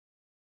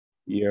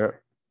Yeah.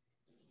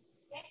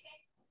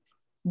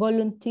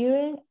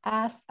 Volunteering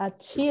as a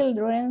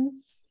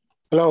children's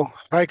Hello.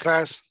 Hi,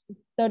 class.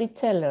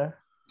 storyteller.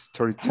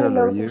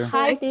 Storyteller, Hello, yeah.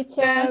 Hi,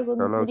 teacher.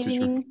 Hello, Good teacher.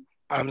 evening.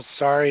 I'm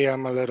sorry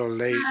I'm a little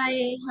late.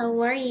 Hi,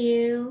 how are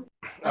you?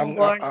 I'm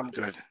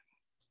good.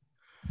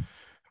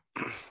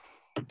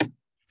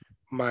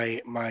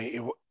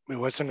 It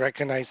wasn't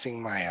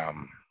recognizing my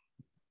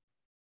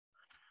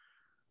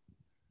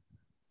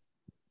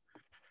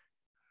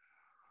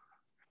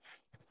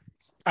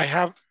I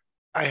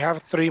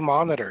have 3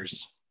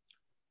 monitors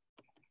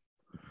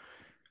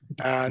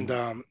and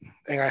I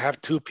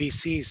have 2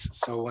 PCs.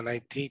 So when I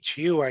teach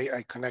you,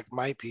 I connect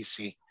my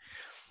PC,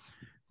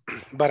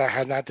 but I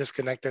had not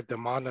disconnected the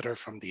monitor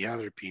from the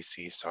other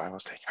PC. So I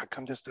was like, how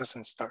come this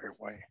doesn't start?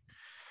 Why?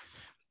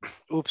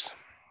 Oops.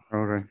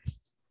 All right.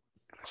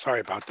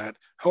 Sorry about that.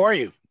 How are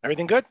you?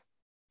 Everything good?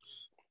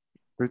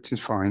 Pretty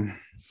fine.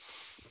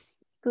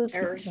 Good.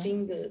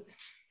 Everything good.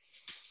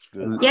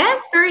 Good.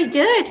 Yes, very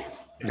good.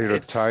 Little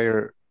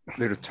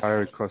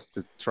tired because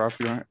the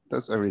traffic, right?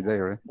 That's every day,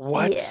 right?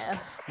 What?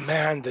 Yes.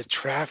 Man, the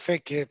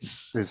traffic,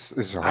 it's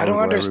I don't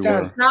horrible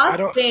understand. everywhere. I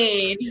don't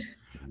hate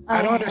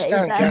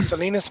understand. that.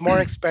 Gasoline is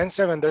more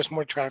expensive and there's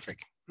more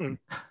traffic.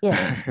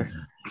 Yes.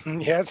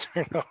 Yes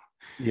or no?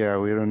 Yeah,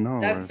 we don't know.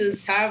 That's El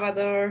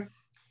Salvador.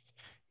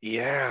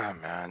 Yeah,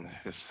 man.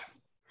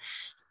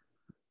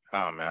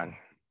 Oh, man.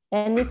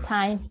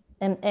 Anytime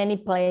and any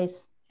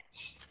place.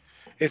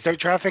 Is there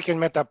traffic in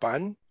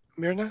Metapan,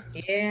 Mirna?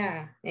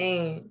 Yeah,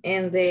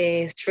 and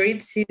the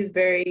streets is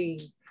very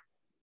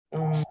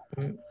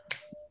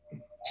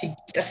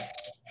chiquitas.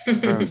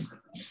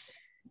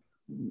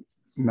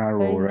 Narrow,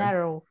 Very right?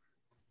 narrow.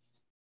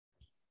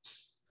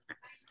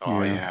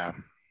 Oh, yeah.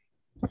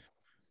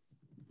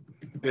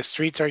 The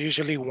streets are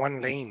usually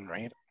 1 lane,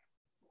 right?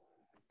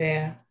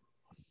 Yeah.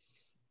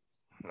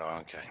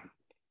 Okay.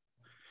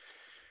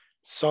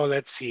 So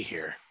let's see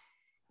here.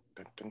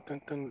 Dun, dun,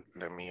 dun, dun.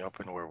 Let me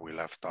open where we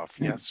left off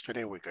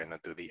yesterday. We're going to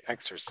do the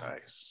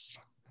exercise.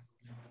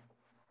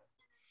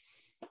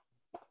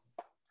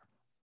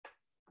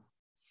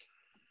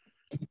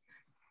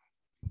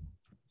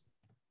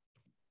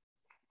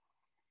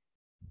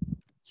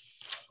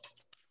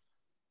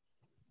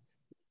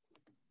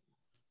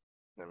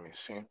 Let me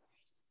see.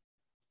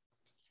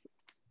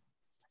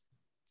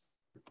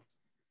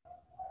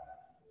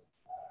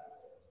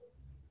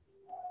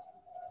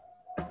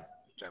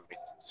 Let me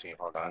see,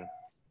 hold on.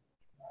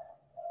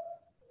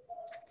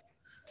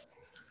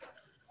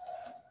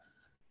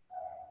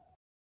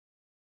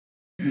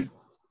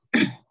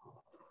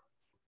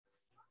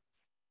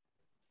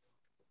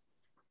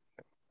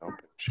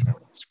 Open share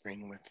my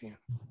screen with you.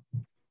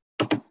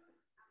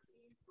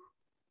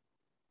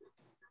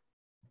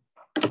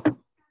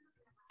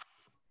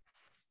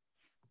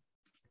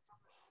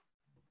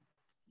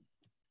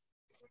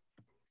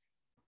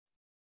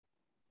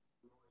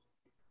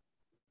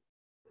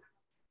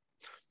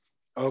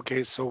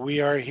 Okay, so we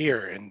are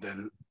here in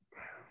the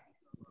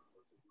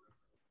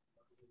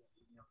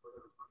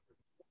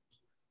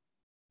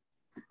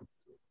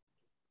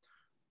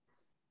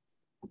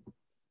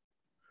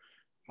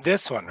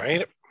this one,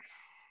 right?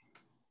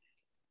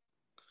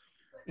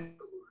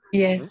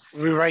 Yes.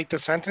 Rewrite the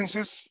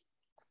sentences.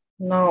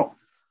 No.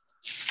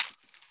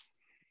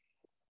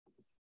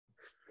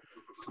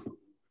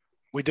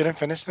 We didn't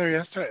finish there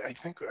yesterday. I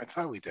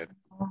thought we did.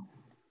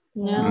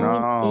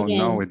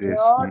 No, with this.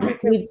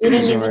 We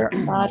didn't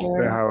even start.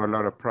 We have a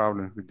lot of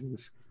problems with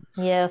this.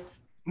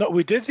 Yes. No,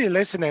 we did the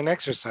listening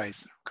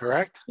exercise,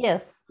 correct?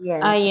 Yes.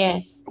 Yes.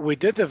 Yes. We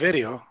did the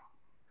video.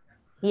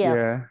 Yes.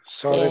 Yeah.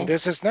 So then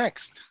this is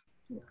next.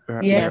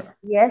 Yes.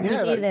 Yes,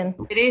 Yeah, we didn't.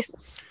 It is.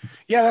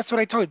 Yeah, that's what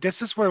I told you.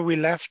 This is where we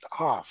left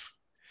off.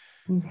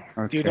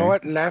 Okay. Do you know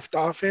what left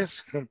off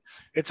is?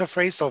 It's a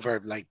phrasal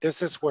verb. Like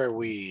this is where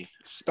we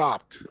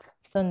stopped.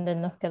 Donde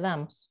nos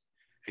quedamos.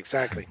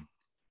 Exactly.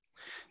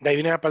 De ahí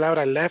viene la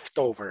palabra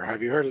leftover.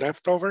 Have you heard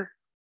leftover?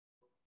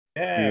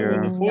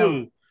 Yeah.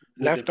 No.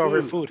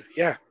 Leftover food.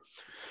 Yeah.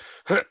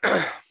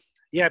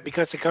 Yeah,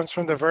 because it comes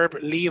from the verb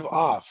leave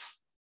off.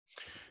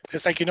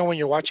 It's like, you know, when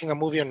you're watching a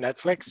movie on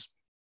Netflix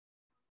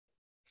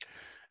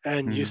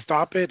and you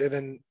stop it, and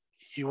then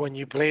when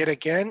you play it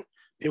again,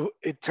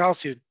 it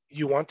tells you,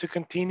 you want to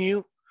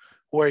continue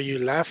where you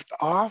left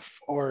off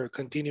or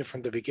continue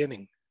from the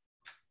beginning.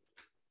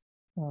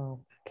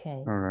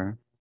 Okay. All right.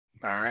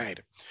 All right.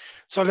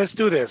 So let's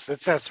do this.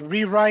 It says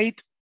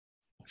rewrite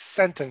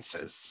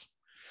sentences.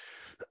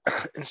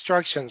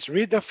 Instructions.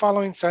 Read the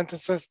following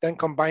sentences, then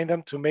combine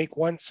them to make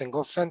one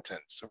single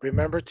sentence.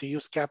 Remember to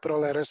use capital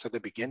letters at the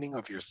beginning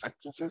of your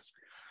sentences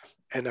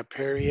and a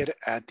period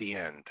at the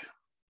end.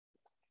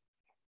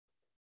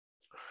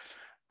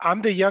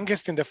 I'm the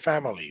youngest in the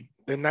family.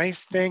 The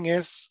nice thing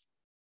is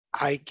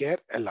I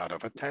get a lot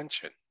of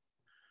attention.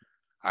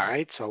 All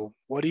right, so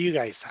what do you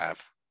guys have?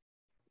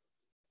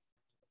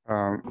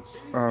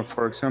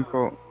 For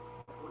example,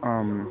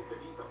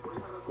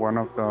 one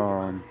of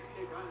the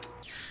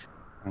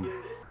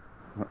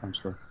I'm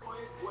sorry.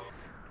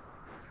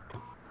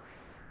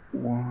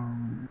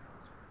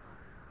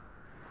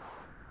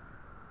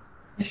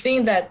 I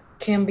think that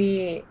can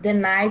be the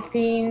night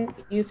thing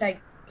is I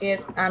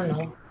get, I don't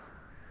know.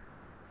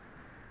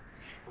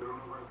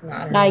 No,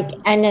 I don't Like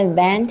know. an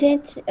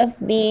advantage of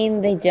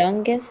being the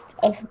youngest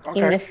in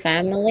Okay. the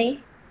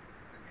family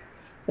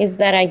is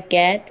that I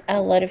get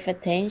a lot of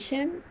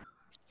attention.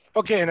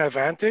 Okay, an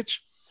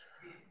advantage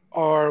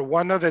or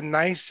one of the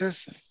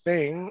nicest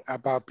thing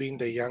about being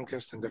the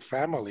youngest in the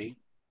family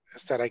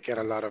is that I get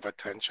a lot of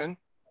attention.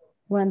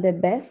 One the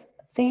best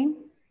thing.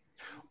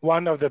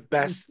 One of the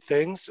best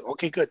things.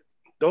 Okay, good.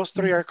 Those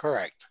three are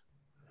correct.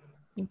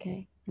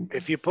 Okay.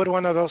 If you put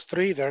one of those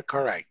three, they're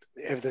correct.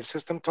 If the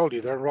system told you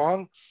they're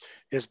wrong,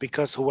 it's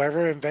because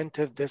whoever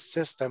invented this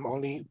system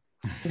only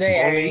They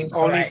are only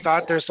incorrect.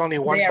 thought there's only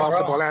one They are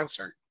possible wrong.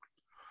 answer.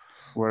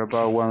 What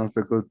about one of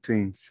the good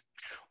things?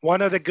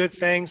 One of the good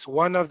things,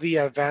 one of the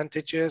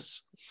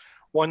advantages,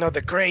 one of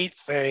the great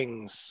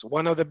things,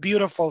 one of the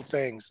beautiful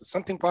things,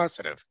 something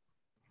positive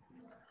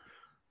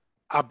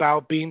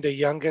about being the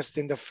youngest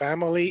in the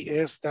family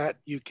is that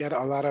you get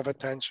a lot of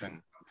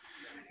attention.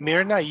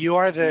 Mirna, you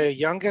are the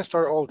youngest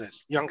or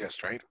oldest?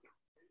 Youngest, right?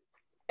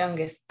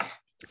 Youngest.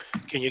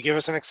 Can you give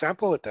us an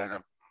example with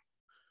that?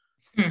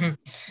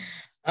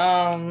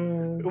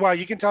 um, Well,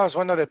 you can tell us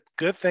one of the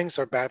good things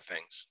or bad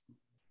things.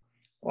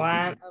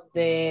 One of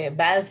the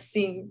bad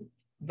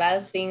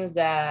things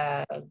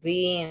that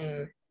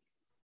being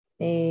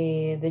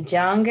the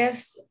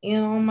youngest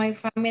in my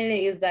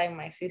family is that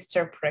my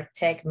sister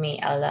protect me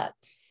a lot.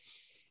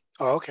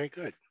 Oh, okay,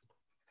 good.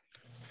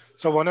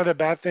 So one of the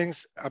bad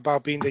things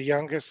about being the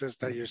youngest is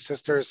that your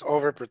sister is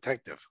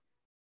overprotective.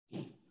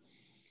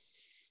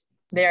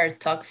 They are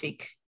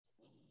toxic.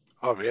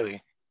 Oh,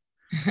 really?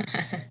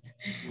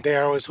 They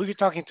are always, who are you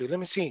talking to? Let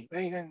me see.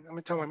 Hey, let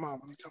me tell my mom.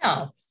 Let me tell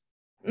my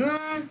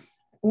mom.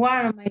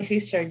 One of my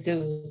sister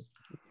do.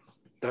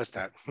 Does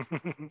that.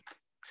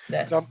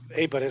 That's So,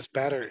 hey, but it's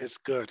better. It's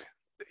good.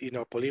 You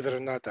know, believe it or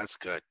not, that's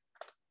good.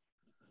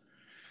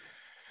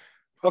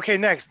 Okay,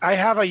 next. I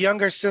have a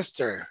younger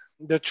sister.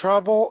 The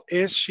trouble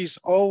is she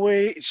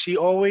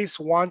always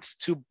wants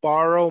to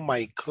borrow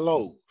my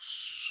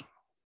clothes.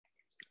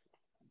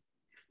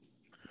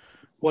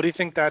 What do you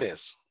think that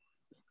is?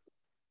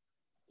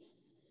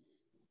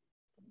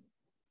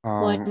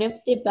 One of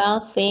the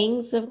bad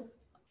things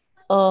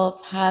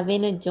of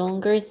having a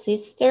younger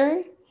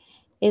sister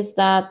is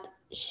that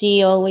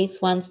she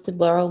always wants to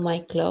borrow my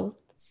clothes.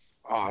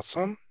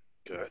 Awesome.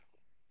 Good.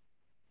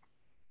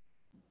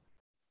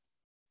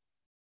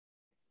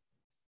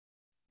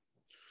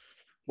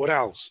 What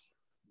else?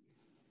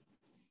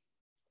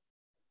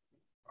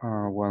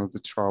 One of the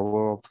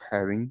trouble of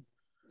having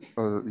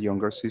a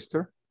younger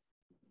sister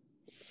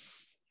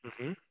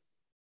Mm-hmm.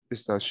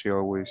 is that she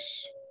always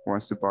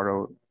wants to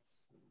borrow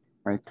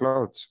my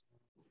clothes.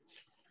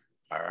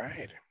 All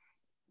right.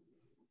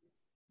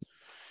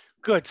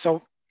 Good.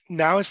 So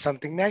now it's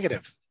something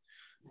negative.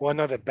 One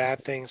of the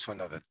bad things,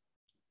 one of the,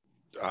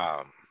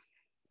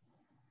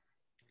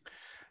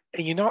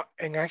 and you know,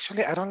 and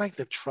actually I don't like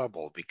the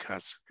trouble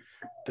because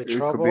the It could be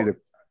trouble, the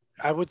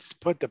I would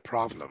put the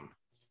problem.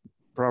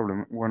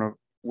 problem.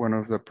 One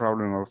of the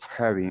problem of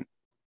having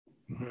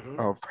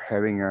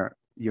a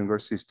younger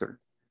sister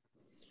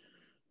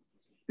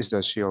is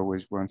that she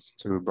always wants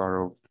to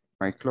borrow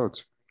my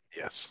clothes.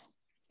 Yes.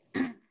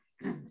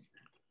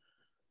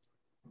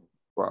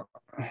 Well,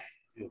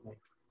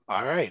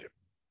 All right.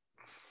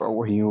 but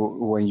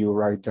when you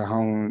write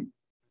down,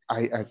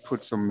 I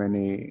put so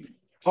many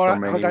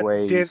Hold on.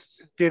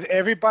 ways. Did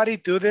everybody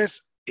do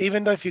this?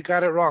 Even though if you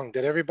got it wrong,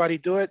 did everybody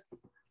do it?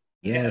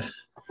 Yes.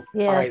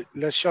 Yes. All right,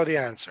 let's show the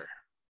answer.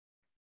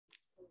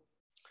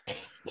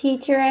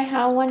 Teacher, I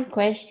have one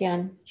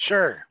question.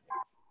 Sure.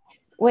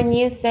 When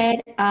you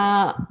said,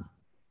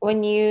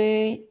 when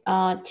you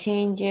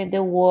change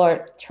the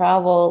word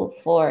travel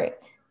for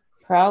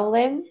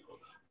problem,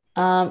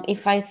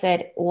 if I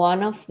said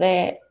one of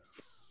the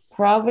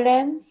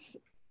problems,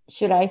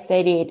 should I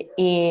say it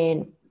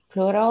in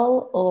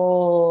plural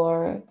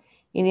or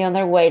in the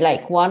other way,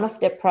 like one of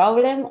the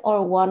problem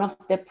or one of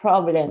the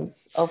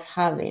problems of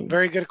having?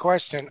 Very good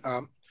question.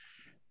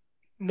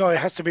 No, it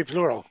has to be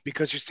plural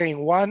because you're saying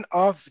one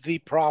of the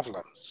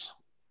problems.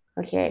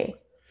 Okay.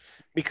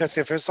 Because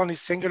if it's only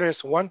singular,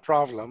 it's one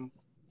problem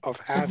of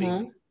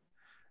having.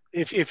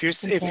 If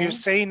you're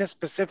saying it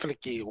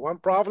specifically one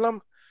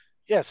problem,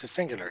 yes, it's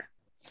singular.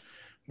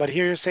 But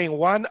here you're saying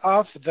one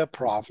of the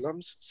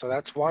problems, so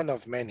that's one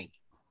of many.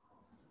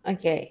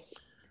 Okay.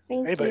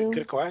 Thank you. But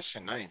good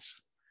question. Nice.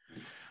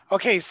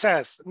 Okay, it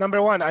says,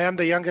 number one, I am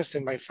the youngest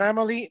in my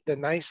family. The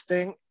nice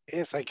thing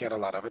is I get a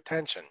lot of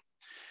attention.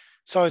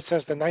 So it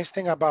says the nice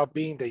thing about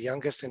being the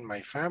youngest in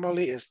my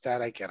family is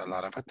that I get a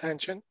lot of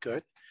attention.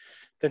 Good.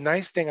 The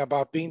nice thing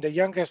about being the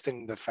youngest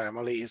in the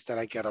family is that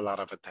I get a lot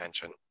of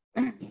attention.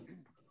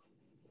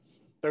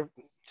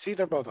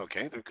 They're both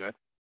okay. They're good.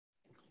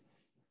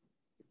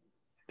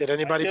 Did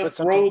anybody put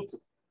something?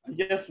 I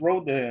just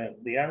wrote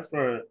the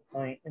answer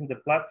in the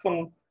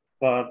platform,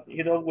 but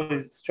it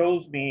always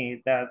shows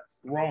me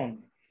that's wrong.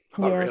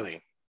 Oh, really?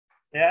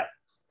 Yeah.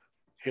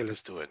 Here,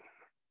 let's do it.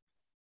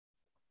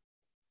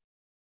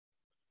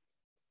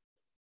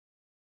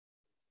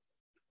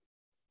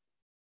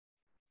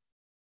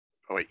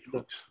 Oh, wait.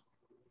 The-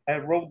 I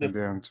wrote The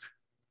the answer.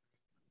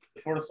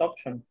 first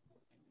option.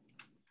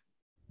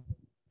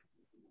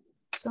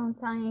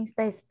 Sometimes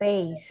the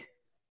space.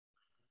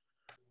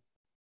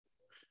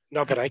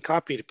 No, but I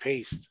copied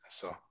paste.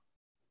 So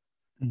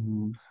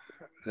Mhm.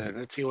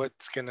 let's see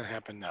what's gonna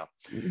happen now.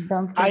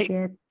 Don't I-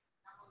 forget.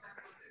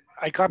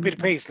 I copied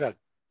paste. Look,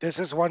 this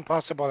is one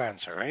possible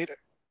answer, right?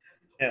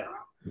 Yeah.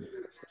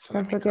 So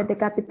Don't forget the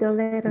capital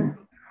letter.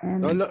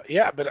 And no, look,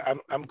 yeah, but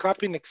I'm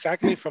copying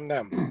exactly from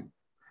them.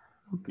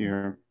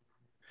 Yeah.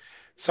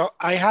 So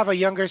I have a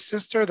younger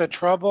sister. The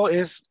trouble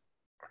is,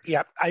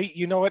 yeah,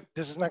 you know what?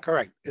 This is not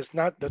correct. It's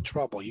not the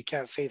trouble. You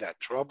can't say that.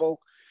 Trouble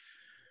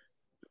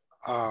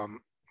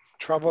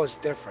is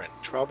different.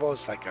 Trouble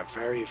is like a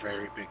very,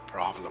 very big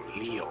problem.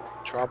 Lío.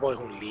 Trouble es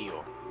un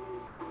lío.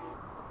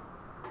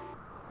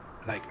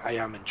 Like I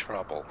am in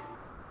trouble.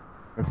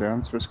 But the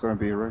answer is going to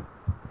be right.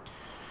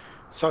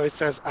 So it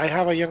says, I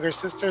have a younger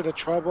sister. The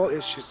trouble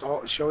is she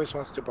always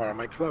wants to borrow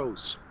my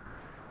clothes.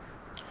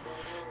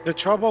 The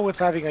trouble with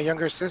having a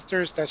younger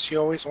sister is that she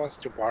always wants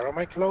to borrow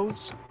my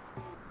clothes.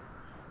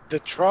 The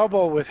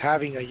trouble with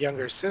having a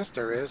younger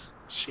sister is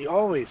she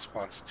always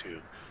wants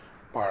to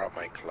borrow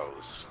my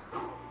clothes.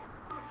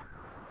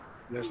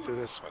 Let's do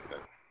this one then.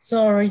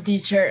 Sorry,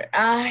 teacher.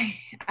 I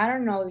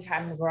don't know if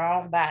I'm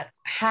wrong, but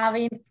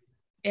having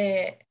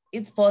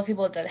it's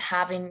possible that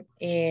having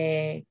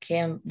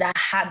can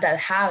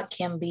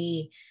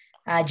be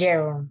a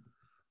gerund,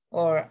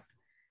 or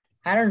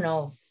I don't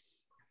know.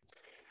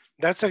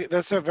 That's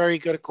a very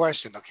good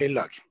question. Okay,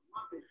 look.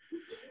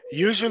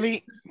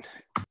 Usually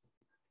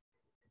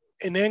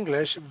in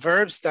English,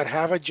 verbs that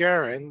have a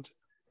gerund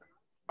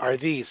are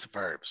these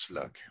verbs.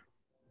 Look.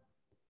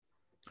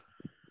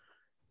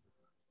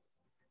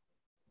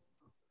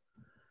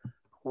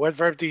 What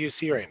verb do you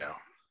see right now?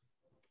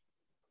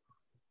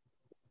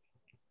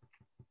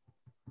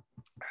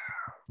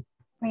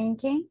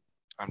 Drinking.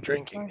 I'm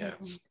drinking,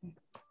 yes.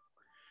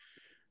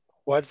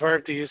 What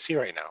verb do you see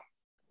right now?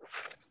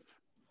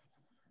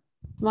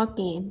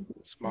 Smoking.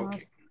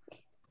 Smoking.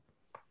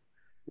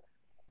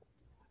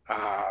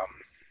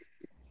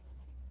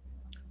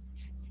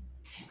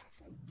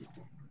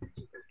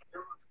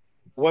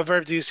 What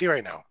verb do you see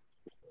right now?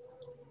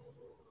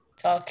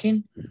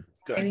 Talking.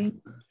 Good.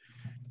 Eating.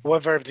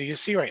 What verb do you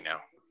see right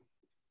now?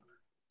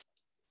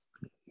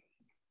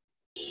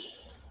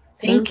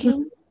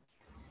 Thinking.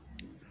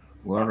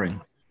 Worry.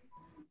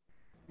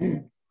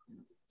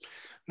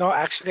 No,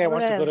 actually, I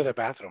want to go to the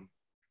bathroom.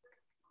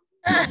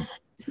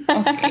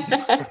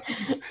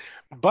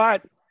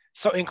 But,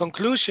 so in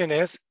conclusion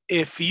is,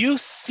 if you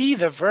see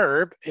the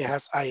verb, it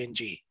has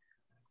ing.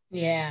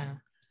 Yeah,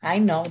 I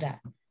know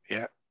that.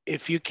 Yeah.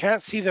 If you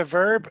can't see the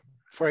verb,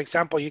 for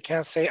example, you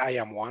can't say I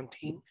am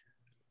wanting.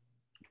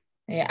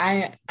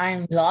 Yeah,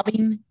 I'm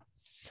loving.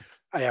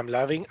 I am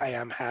loving, I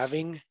am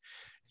having.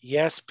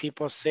 Yes,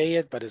 people say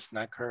it, but it's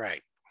not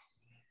correct.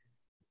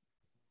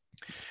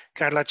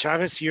 Carla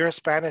Chavez, you're a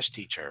Spanish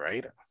teacher,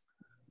 right?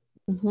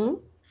 Mm-hmm.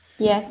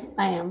 Yes,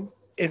 I am.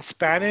 In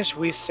Spanish,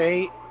 we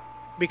say,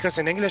 because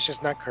in English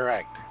it's not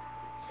correct.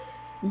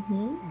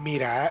 Mm-hmm.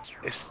 Mira,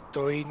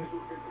 estoy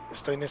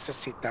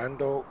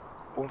necesitando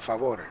un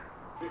favor.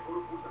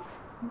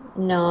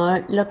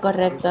 No, lo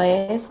correcto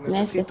es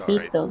necesito,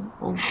 necesito.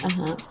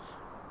 Ajá.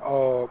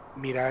 O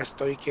mira,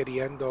 estoy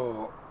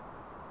queriendo,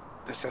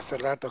 desde hace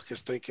rato que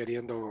estoy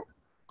queriendo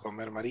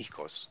comer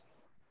mariscos.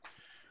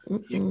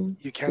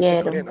 You can't say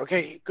Quiero. Korean.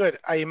 Okay, good.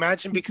 I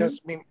imagine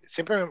because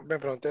siempre me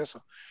pregunté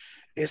eso.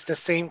 It's the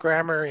same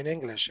grammar in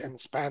English and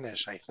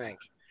Spanish, I think.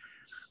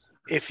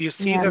 If you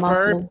see Yeah, the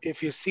verb, mostly.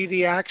 if you see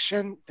the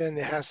action, then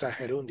it has a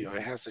gerundio,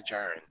 it has a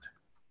gerund.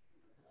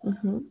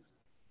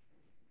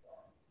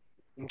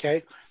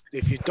 Okay,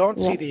 if you don't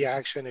see the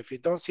action, if you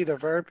don't see the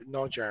verb,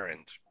 no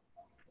gerund.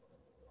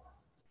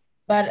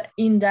 But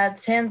in that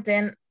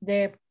sentence,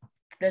 the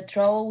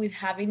trouble with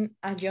having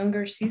a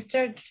younger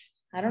sister,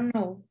 I don't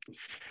know.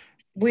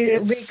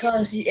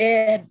 Because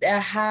it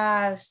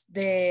has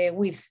the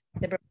with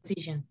the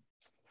preposition.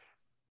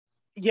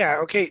 Yeah,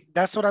 okay,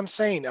 that's what I'm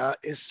saying.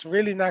 It's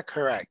really not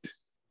correct.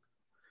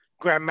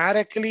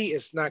 Grammatically,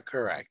 it's not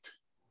correct.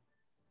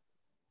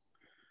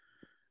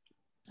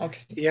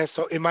 Okay. Yeah,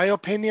 so in my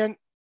opinion,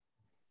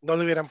 no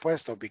lo hubieran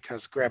puesto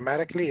because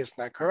grammatically it's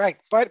not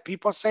correct, but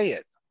people say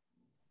it.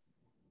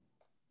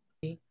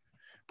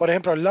 Por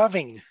ejemplo,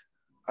 loving.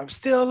 I'm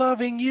still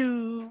loving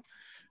you.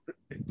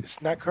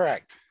 It's not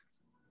correct.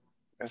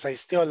 As I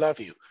still love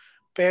you.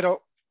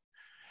 Pero,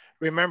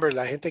 remember,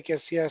 la gente que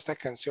hacía estas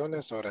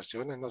canciones,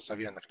 oraciones, no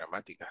sabían la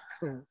gramática.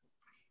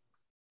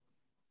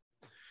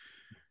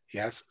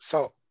 Yes,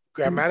 so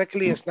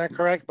grammatically it's not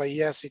correct, but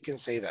yes, you can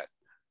say that.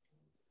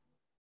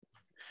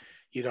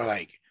 You know,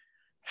 like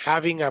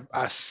having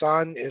a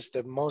son is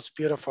the most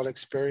beautiful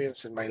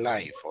experience in my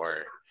life,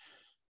 or,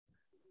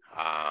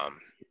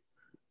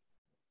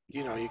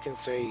 you know, you can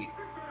say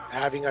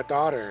having a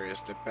daughter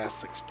is the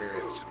best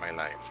experience in my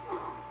life.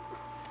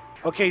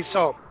 Okay,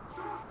 so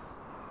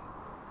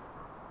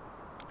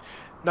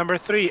number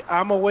 3,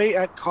 I'm away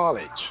at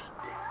college.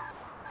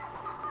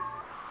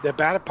 The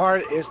bad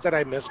part is that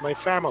I miss my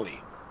family.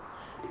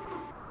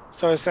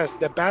 So it says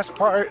the best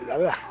part,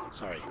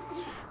 sorry.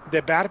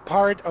 The bad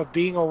part of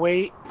being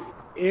away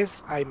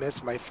is I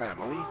miss my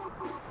family.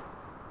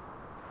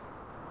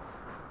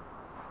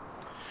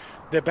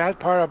 The bad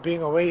part of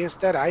being away is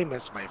that I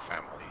miss my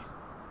family.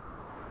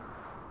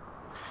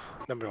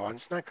 Number one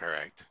is not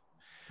correct.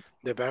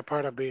 The bad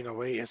part of being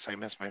away is I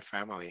miss my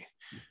family.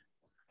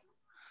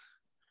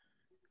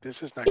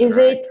 This is not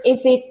correct. Is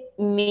it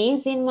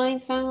missing my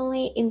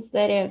family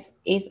instead of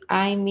is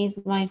I miss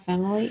my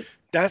family?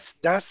 That's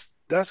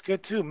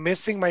good too.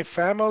 Missing my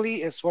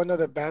family is one of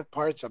the bad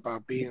parts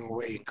about being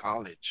away in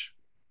college.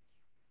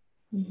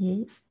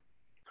 Mm-hmm.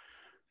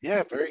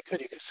 Yeah, very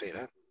good. You could say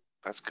that.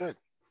 That's good.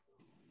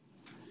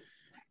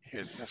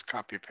 Here, let's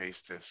copy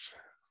paste this.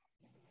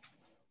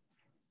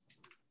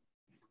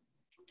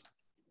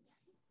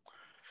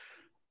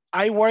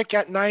 I work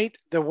at night.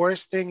 The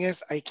worst thing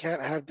is I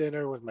can't have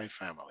dinner with my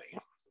family.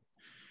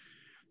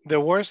 The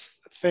worst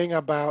thing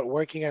about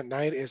working at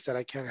night is that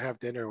I can't have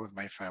dinner with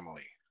my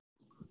family.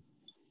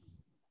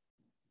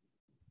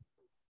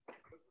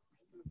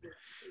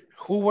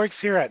 Who works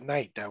here at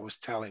night that was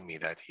telling me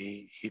that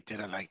he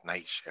didn't like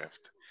night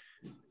shift?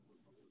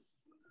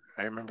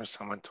 I remember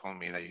someone told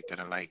me that you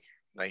didn't like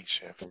night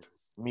shift.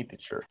 It's me,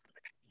 teacher.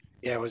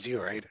 Yeah, it was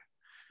you, right?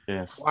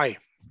 Yes. Why?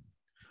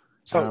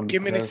 So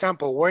give me an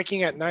example.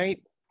 Working at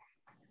night.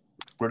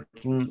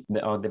 Working,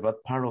 the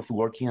bad part of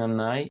working at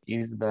night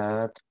is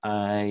that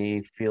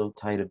I feel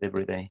tired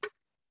every day.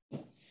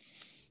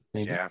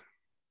 Maybe. Yeah.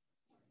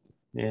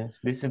 Yes,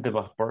 this is the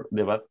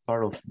bad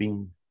part of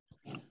being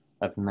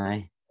at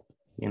night.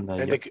 In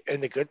the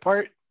And the good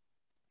part?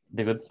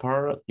 The good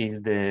part is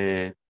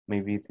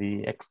maybe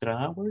the extra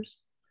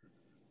hours.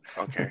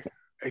 Okay.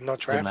 And no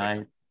traffic.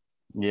 Night.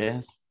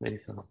 Yes, there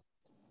is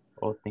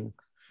all things.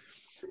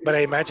 But I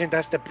imagine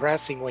that's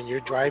depressing when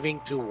you're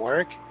driving to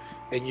work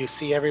and you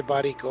see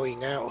everybody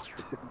going out.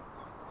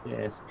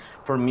 Yes,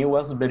 for me it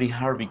was very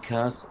hard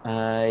because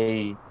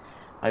I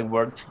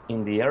worked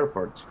in the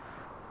airport.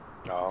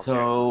 Oh, okay.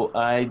 So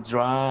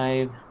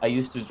I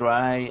used to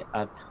drive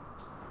at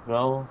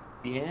 12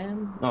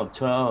 p.m. No,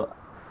 12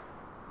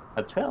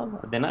 at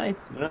the night,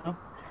 you know.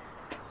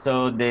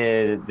 So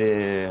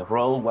the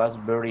road was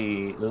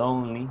very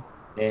lonely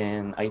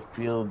and I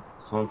feel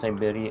sometimes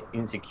very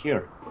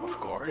insecure. Of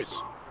course.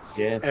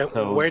 Yes. And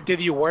so where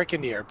did you work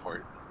in the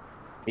airport?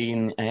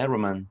 In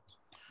Aeroman.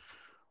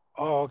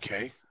 Oh,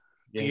 okay.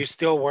 Yes. Do you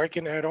still work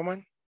in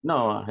Aeroman?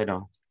 No, I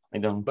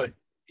don't. But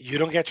you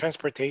don't get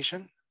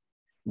transportation?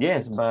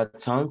 Yes, but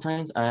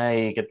sometimes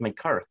I get my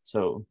car.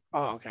 So.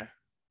 Oh, okay.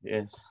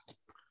 Yes,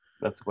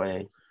 that's why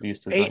I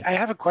used to. Hey, drive. I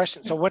have a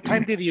question. So what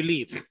time did you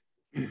leave?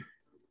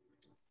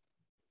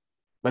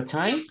 What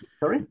time?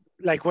 Sorry?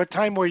 Like what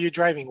time were you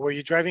driving? Were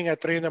you driving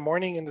at 3 in the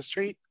morning in the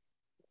street?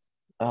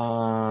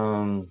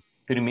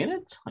 3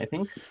 minutes, I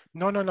think.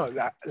 No.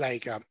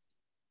 Like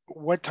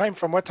what time,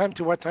 from what time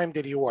to what time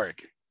did you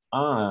work?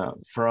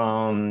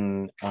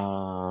 From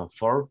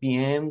 4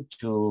 p.m.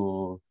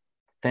 to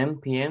 10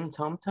 p.m.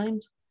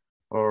 sometimes,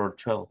 or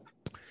 12.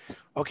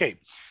 Okay,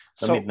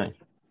 so midnight.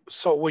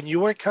 So when you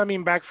were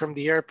coming back from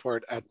the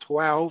airport at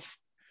 12,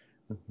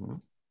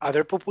 are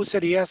there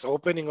pupuserias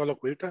open in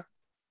Oloquilta?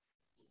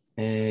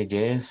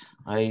 Yes,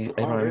 I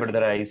remember really?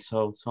 That I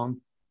saw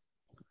some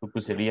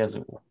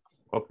pupuserias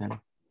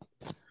open,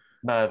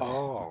 but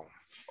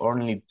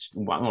only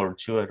one or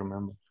two, I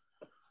remember.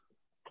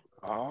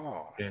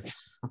 Oh.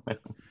 Yes.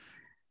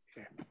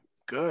 Okay.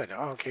 Good.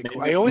 Oh, okay,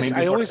 cool. Maybe,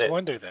 I always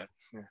wonder that.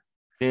 Yeah.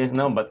 Yes,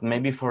 no, but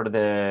maybe for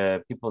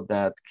the people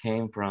that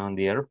came from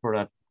the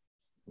airport.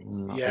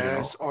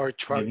 Yes, or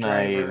truck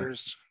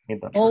drivers.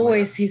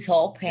 Always is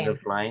open.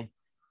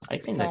 I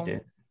think that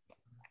is.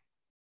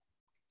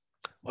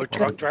 Or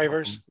truck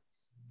drivers.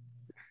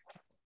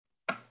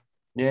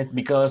 Yes,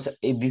 because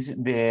this is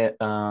the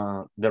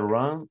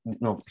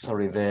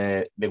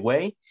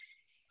way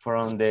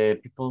from the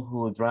people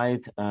who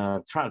drive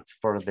trucks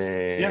for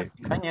the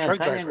truck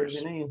drivers.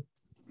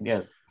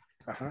 Yes.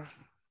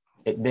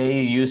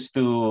 They used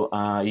to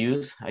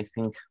use, I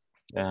think,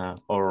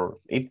 or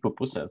eat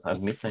pupusas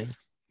at midnight.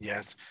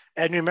 Yes,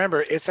 and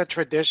remember, it's a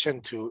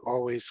tradition to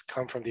always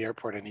come from the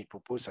airport and eat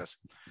pupusas.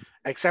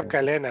 Except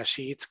Kalena,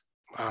 she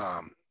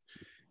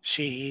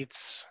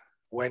eats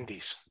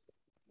Wendy's.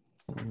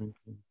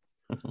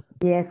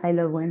 Yes, I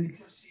love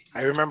Wendy's.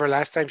 I remember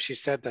last time she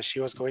said that she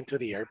was going to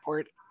the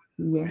airport.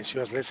 Yes. And she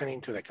was listening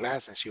to the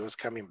class and she was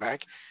coming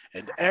back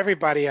and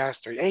everybody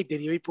asked her, hey,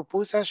 did you eat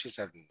pupusas? She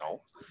said,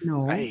 no,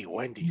 I ate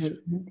Wendy's.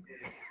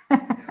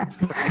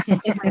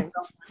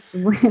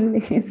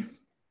 Wendy's,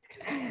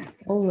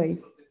 always.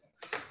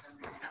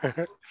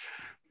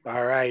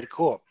 All right,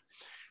 cool.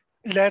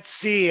 Let's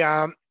see.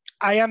 I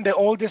am the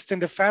oldest in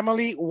the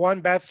family.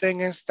 One bad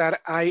thing is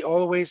that I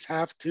always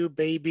have to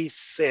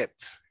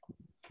babysit.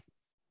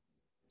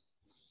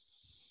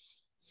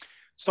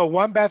 So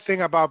one bad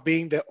thing about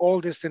being the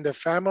oldest in the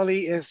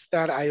family is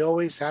that I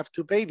always have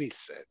to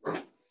babysit.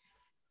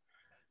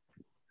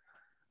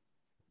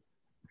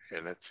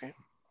 Here, let's see.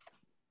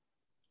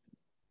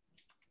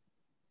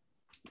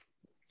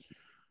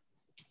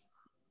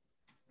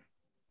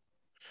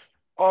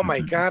 Oh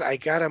my God, I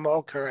got them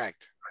all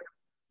correct.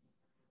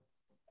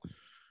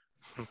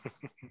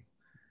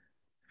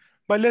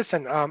 But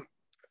listen,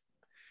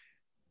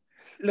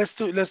 let's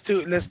do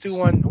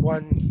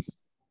one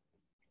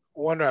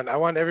round. I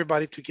want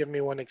everybody to give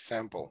me one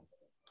example.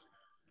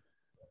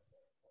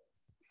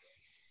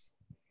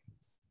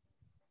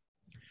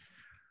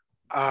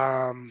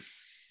 I'm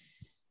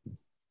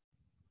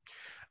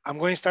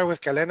going to start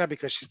with Kalena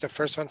because she's the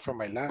first one from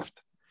my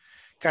left.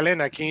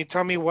 Kalena, can you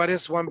tell me what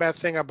is one bad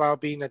thing about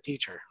being a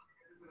teacher?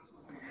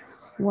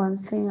 One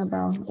thing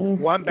about is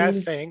One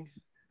bad thing.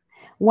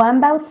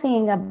 One bad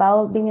thing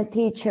about being a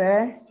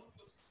teacher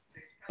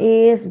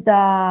is the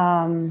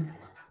I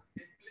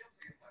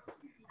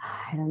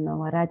don't know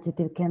what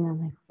adjective can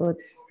I put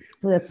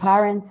to the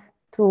parents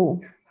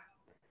to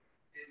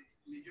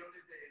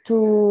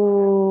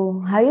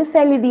how you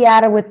say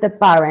lidiar with the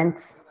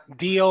parents?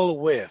 Deal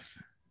with.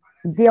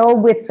 Deal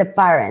with the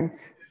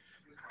parents.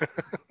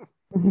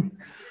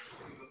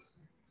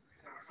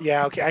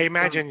 Yeah, okay. I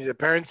imagine the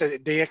parents,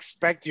 they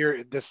expect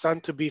the son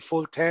to be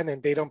full 10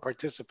 and they don't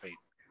participate.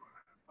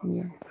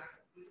 Yes.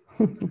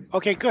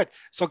 Okay, good.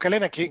 So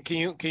Kalena,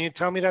 can you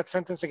tell me that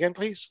sentence again,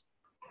 please?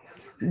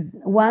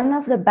 One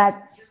of the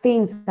bad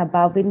things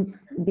about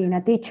being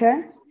a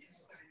teacher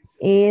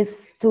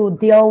is to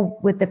deal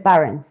with the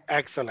parents.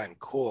 Excellent,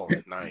 cool,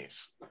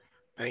 nice.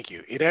 Thank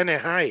you. Irene,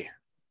 hi.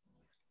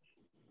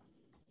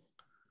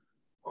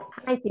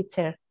 Hi,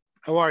 teacher.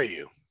 How are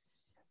you?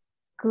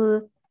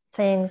 Good,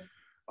 thanks.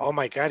 Oh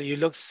my God, you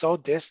look so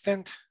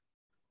distant.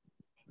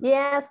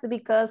 Yes,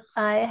 because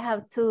I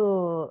have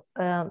to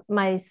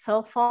my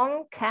cell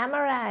phone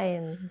camera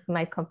and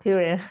my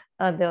computer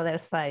on the other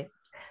side.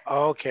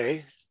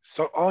 Okay.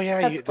 So, oh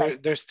yeah,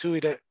 there's two.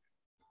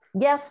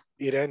 Yes.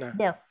 Irene.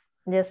 Yes.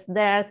 Yes,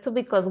 there are two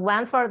because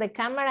one for the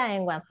camera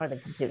and one for the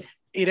computer.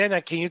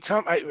 Irene, can you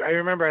tell me, I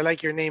remember I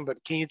like your name,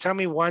 but can you tell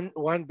me one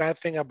bad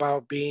thing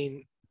about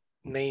being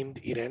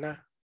named Irene?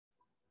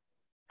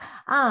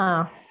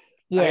 Ah,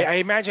 yes. I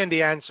imagine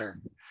the answer.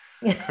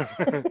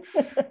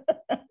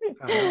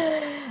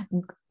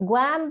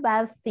 One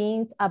bad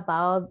thing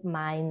about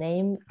my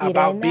name,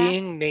 about Irena,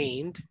 being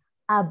named.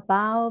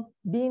 About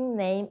being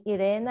named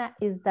Irena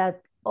is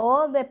that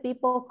all the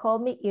people call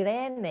me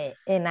Irene,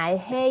 and I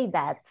hate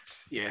that.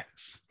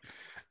 Yes,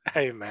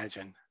 I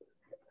imagine.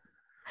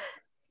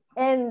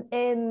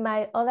 And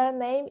my other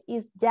name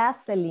is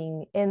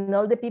Jocelyn, and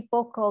all the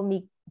people call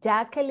me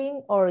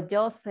Jacqueline or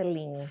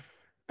Jocelyn.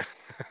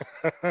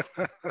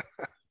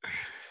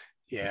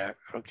 Yeah,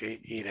 okay,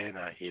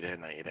 Irena.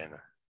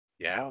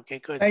 Yeah, okay,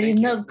 good. But it's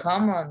not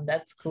common,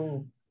 that's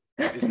cool.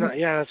 It's not,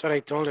 yeah, that's what I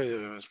told her.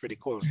 It was pretty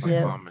cool. It's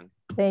not common.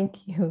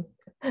 Thank you.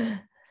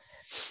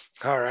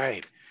 All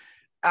right.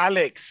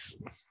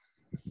 Alex.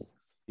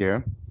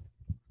 Yeah.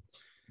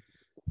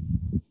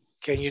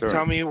 Can you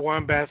tell me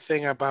one bad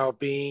thing about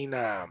being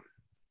a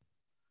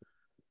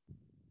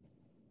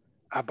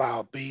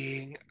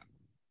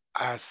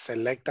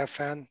Selecta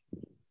fan?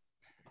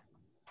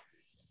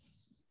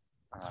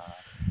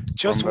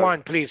 Just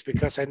one, please,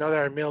 because I know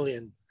there are a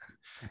million.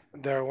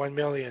 There are 1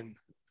 million.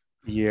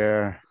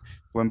 Yeah.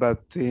 One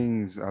bad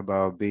thing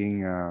about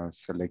being a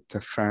Selecta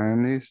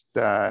fan is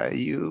that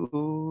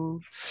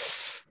you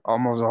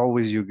almost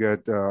always you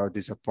get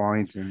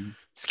disappointed.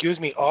 Excuse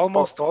me,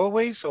 almost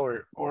always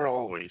or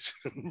always?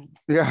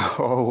 Yeah,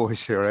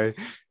 always, right?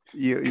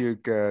 You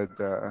get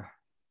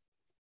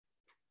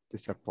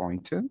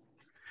disappointed.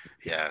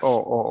 Yes.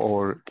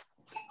 Or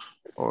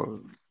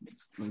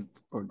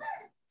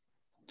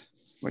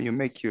when you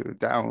make you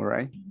down,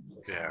 right?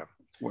 Yeah.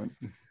 When,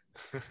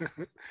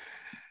 all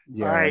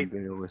right.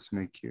 They always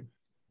make you.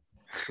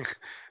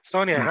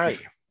 Sonia, hi.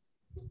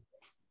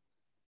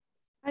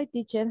 Hi,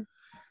 teacher.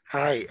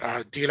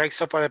 Hi. Do you like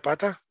sopa de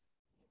pata?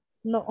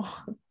 No.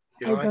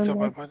 You don't like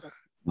sopa de pata?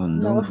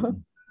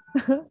 No.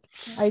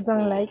 I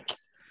don't like.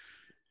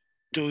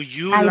 Do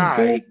you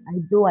like? I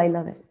do. I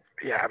love it.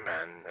 Yeah,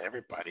 man.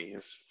 Everybody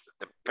is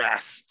the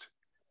best.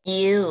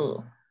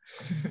 You.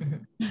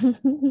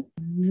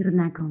 You're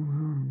not going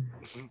home.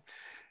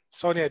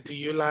 Sonia, do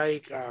you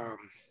like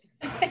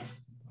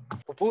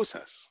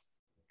pupusas?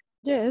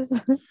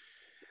 Yes.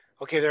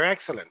 Okay, they're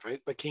excellent,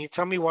 right? But can you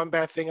tell me one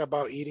bad thing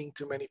about eating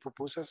too many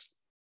pupusas?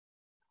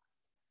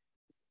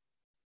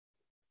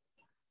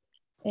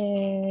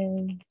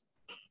 One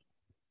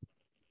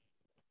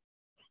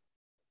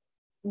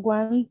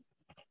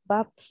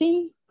bad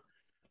thing.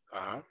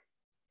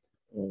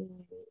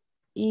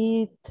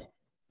 Eat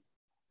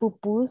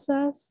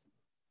pupusas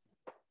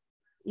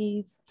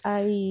is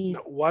No,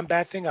 one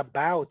bad thing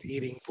about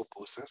eating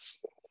pupusas.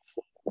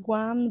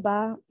 One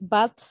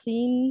bad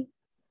thing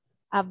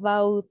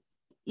about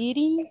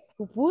eating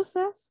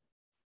pupusas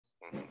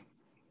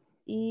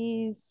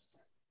is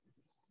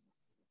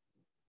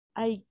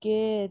I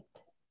get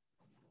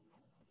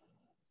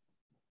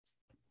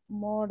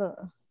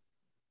more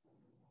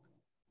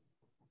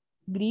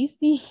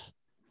greasy.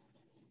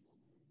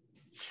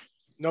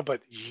 No,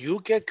 but you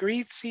get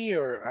greasy,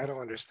 or I don't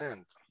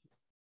understand.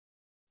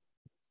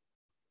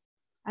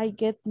 I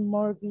get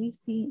more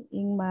greasy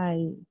in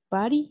my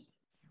body.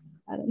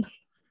 I don't know.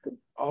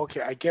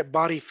 Okay, I get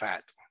body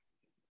fat.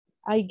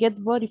 I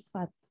get body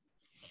fat.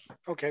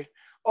 Okay.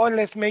 Or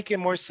let's make it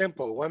more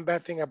simple. One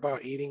bad thing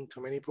about eating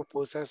too many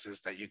pupusas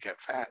is that you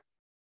get fat.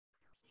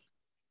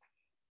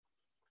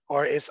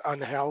 Or it's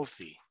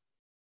unhealthy.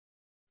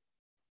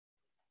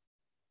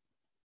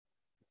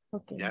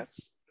 Okay.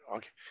 Yes.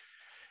 Okay.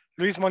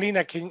 Luis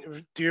Molina, do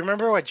you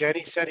remember what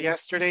Jenny said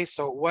yesterday?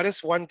 So what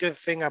is one good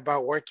thing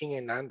about working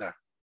in ANDA?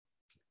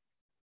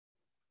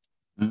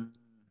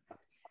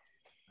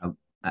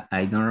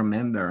 I don't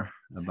remember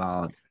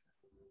about.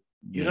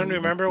 You don't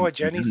remember what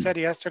Jenny said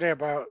yesterday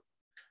about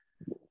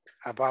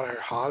her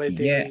holidays?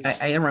 Yeah,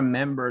 I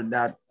remember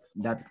that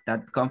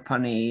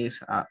company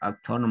is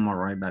autonomous,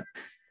 right? But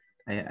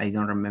I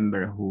don't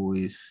remember who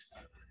is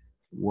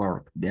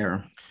work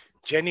there.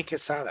 Jenny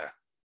Quesada.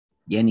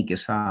 Jenny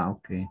Quesada,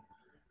 okay.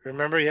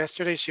 Remember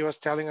yesterday she was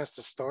telling us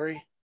the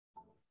story?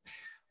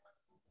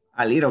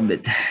 A little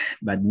bit,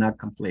 but not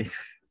complete.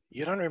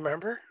 You don't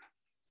remember?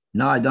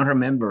 No, I don't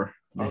remember.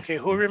 Okay,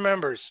 who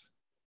remembers?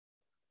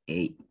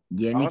 Jenny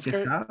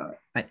Oscar?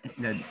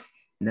 Quesada.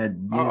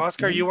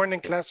 Oscar, you weren't in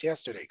class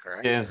yesterday,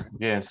 correct?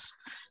 Yes.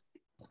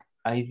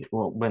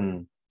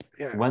 One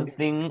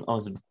thing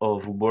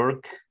of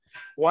work.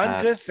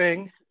 One good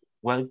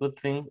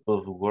thing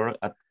of work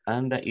at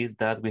ANDA is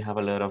that we have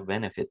a lot of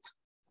benefits.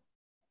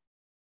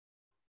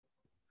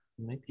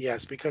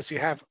 Yes, because you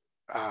have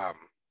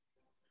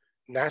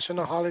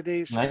national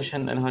holidays.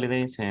 National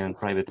holidays and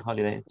private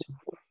holidays.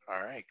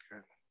 All right,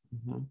 good.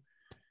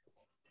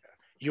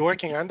 You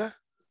working ANDA?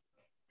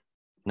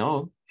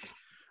 No.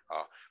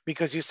 Oh,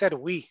 because you said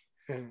we.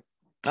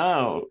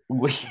 Oh,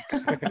 we.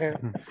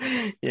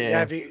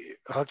 Yes. Yeah,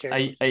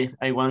 okay.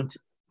 I want.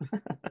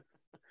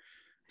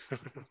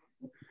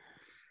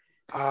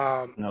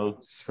 No.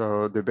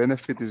 So the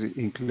benefit is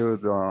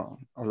include a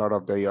lot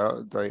of days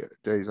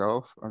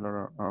off, a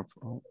lot of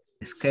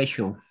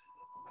schedule,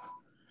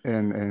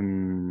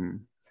 and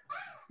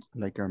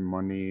like a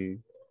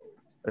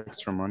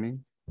extra money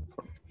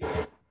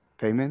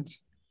payments.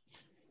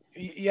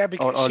 Yeah,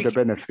 because all the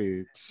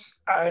benefits.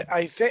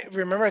 I think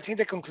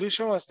the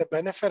conclusion was the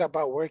benefit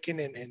about working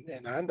in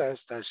ANDA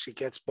is that she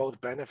gets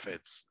both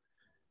benefits,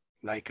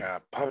 like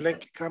a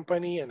public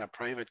company and a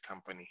private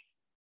company.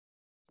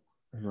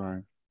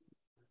 Right.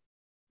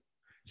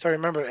 So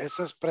remember,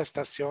 esas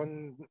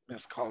prestación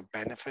is called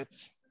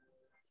benefits.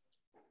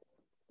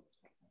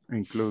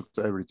 Includes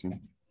everything.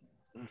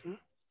 Mm-hmm.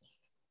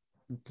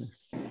 Okay.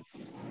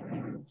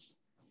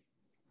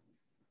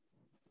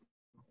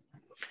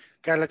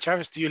 Carla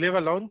Chavez, do you live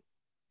alone?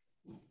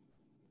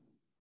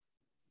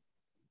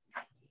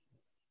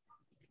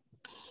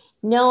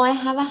 No, I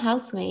have a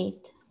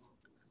housemate.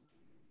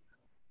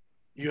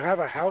 You have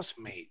a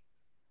housemate?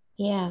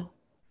 Yeah.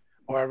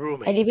 Or a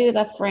roommate? I live with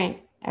a friend,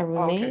 a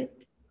roommate. Oh, okay.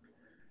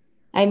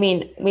 I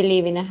mean, we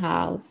live in a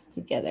house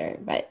together,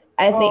 but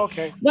I think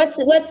okay. what's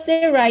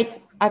the right,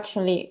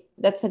 actually,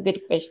 that's a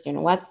good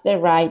question. What's the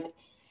right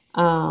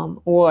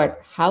word,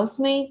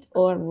 housemate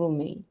or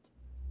roommate?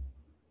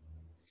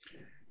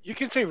 You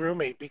can say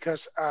roommate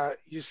because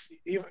you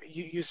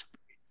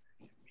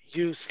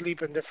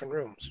sleep in different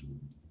rooms.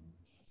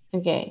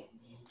 Okay.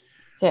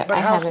 So but I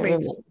have a housemate.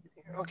 roommate.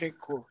 Okay,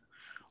 cool.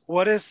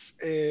 What is,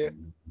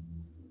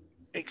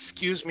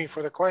 excuse me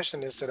for the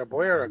question, is it a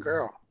boy or a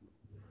girl?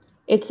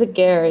 It's a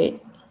girl.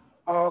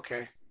 Oh,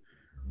 okay.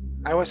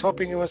 I was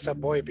hoping it was a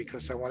boy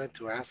because I wanted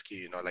to ask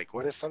you, like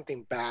what is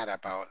something bad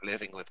about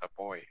living with a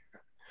boy?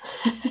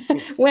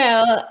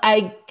 Well,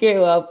 I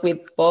grew up with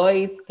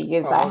boys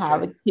because I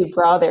have 2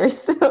 brothers.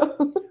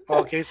 So.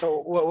 Okay,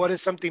 so what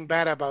is something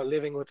bad about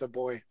living with a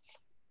boy?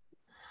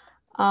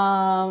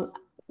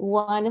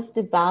 One of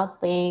the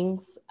bad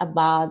things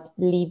about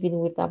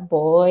living with a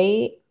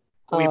boy.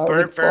 We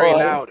burp very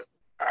loud.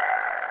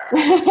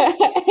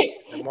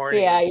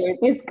 Yeah, you're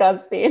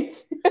disgusting.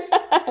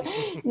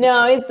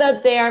 No, it's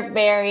that they are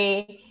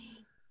very,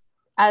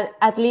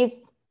 at least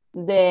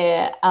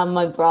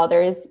my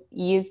brothers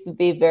used to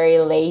be very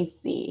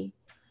lazy.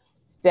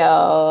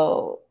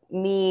 So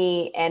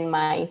me and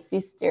my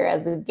sister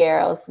as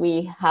girls,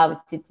 we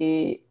have to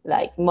do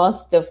like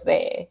most of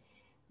the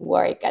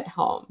work at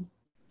home.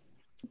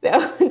 So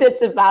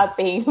that's a bad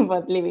thing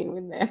about living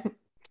with them.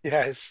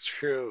 Yeah, it's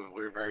true.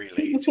 We're very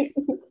lazy.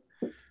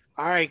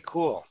 All right,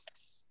 cool.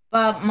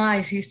 But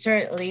my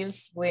sister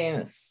lives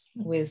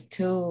with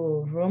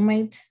 2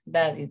 roommates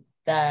that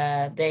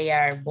they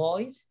are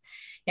boys,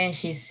 and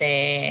she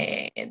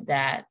said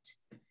that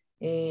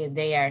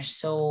they are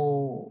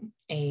so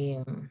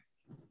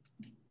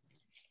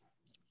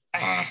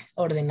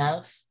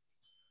ordenados.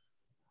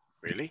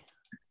 Really?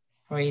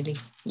 Really,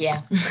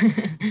 yeah.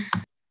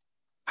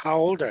 How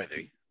old are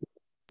they?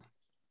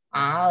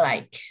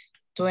 Like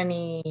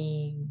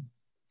 20.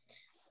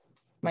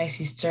 My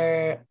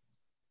sister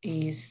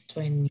is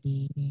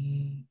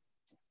 20,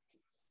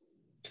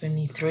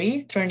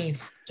 23, 20,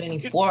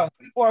 24.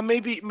 Well,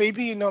 maybe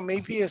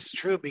it's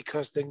true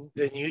because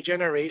the new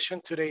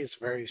generation today is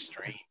very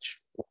strange.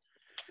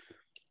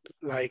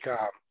 Like,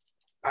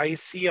 I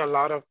see a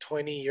lot of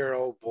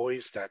 20-year-old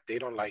boys that they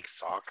don't like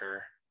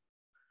soccer.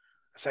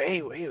 I say,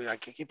 hey,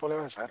 like, ¿qué equipo le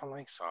vas? I don't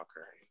like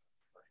soccer.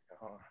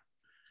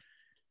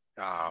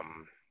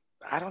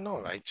 I don't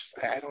know.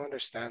 I don't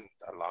understand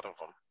a lot of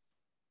them.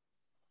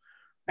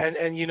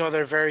 And you know,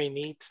 they're very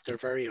neat. They're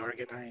very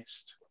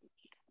organized.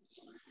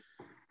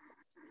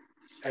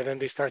 And then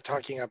they start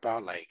talking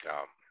about like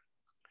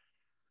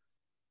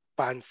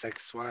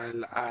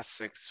pansexual,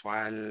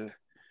 asexual,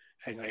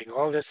 and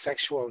all the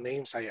sexual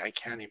names. I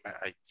can't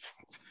imagine.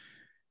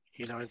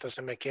 You know,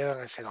 entonces me quedo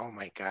and I said, oh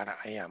my God,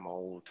 I am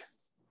old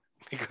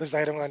because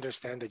I don't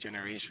understand the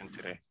generation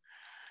today.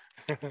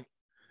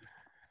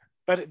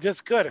 But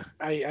that's good.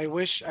 I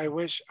wish I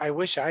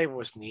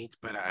was neat,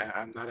 but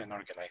I'm not an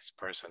organized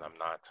person. I'm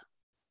not.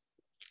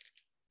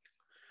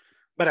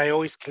 But I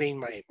always clean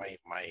my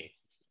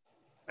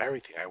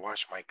everything. I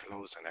wash my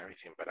clothes and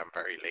everything, but I'm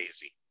very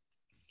lazy.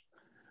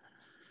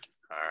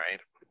 All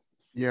right.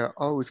 Yeah,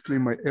 always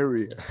clean my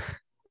area.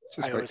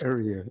 Just my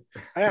area.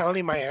 Yeah,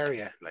 only my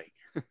area. Like,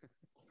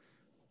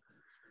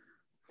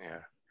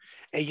 yeah.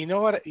 And you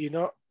know what? You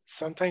know,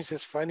 sometimes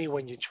it's funny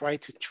when you try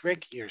to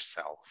trick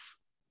yourself.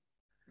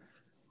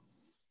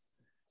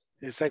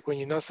 It's like when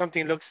you know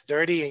something looks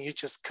dirty and you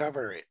just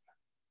cover it.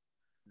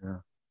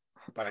 Yeah.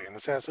 Para que no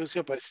sea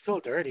sucio, but it's still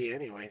dirty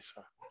anyway.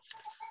 So.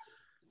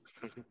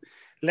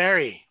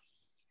 Larry.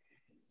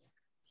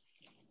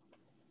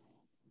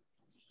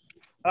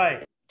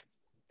 Hi.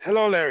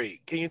 Hello,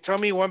 Larry. Can you tell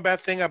me one bad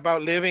thing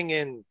about living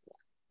in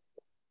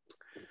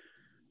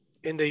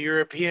the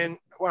European,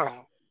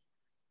 well,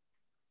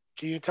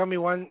 can you tell me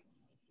one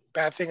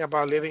bad thing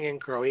about living in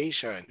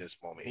Croatia in this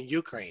moment, in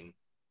Ukraine?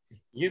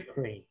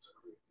 Ukraine.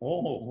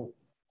 Oh,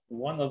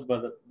 one of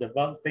the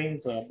bad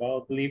things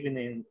about living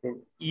in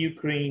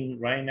Ukraine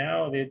right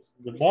now is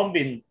the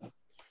bombing.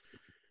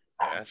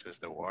 Yes, it's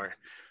the war.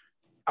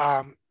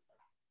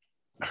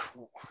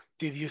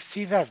 Did you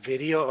see that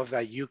video of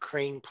that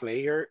Ukraine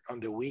player on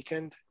the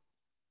weekend?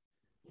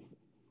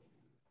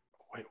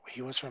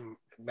 He was from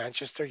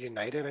Manchester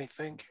United, I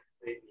think.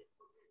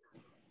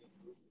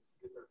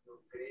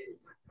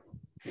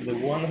 The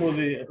one who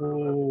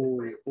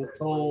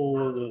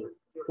told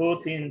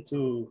Putin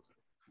to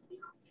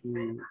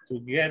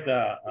get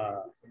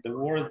the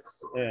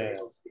words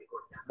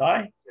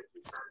die?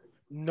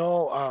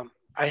 No,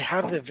 I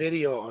have the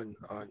video on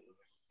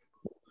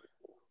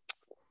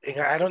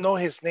I don't know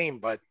his name,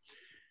 but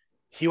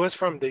he is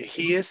from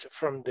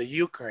the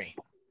Ukraine.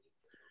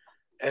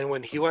 And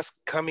when he was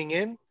coming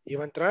in,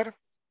 iba a entrar,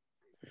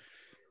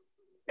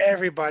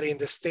 everybody in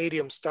the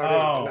stadium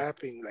started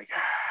clapping like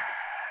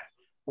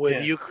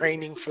with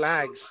Ukrainian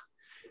flags.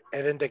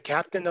 And then the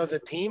captain of the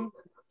team,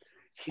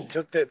 he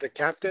took the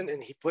captain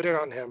and he put it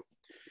on him.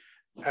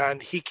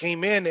 And he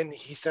came in and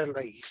he said,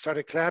 like, he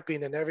started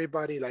clapping and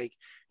everybody like,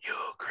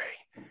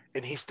 Ukraine.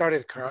 And he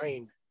started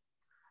crying.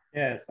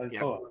 Yes, I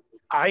saw it.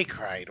 I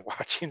cried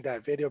watching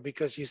that video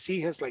because you see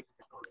his like,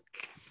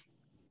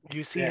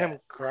 you see him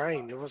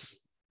crying. It was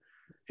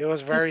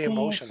very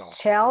emotional.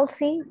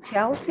 Chelsea.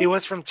 He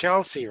was from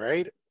Chelsea,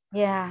 right?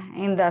 Yeah,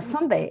 in the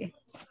Sunday.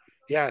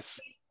 Yes.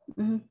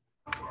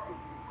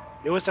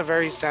 It was a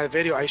very sad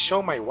video. I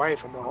showed my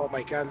wife. I'm like, oh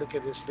my God, look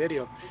at this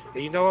video.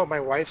 And you know what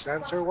my wife's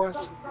answer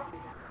was?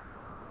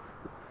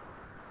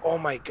 Oh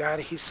my God,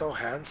 he's so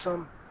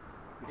handsome.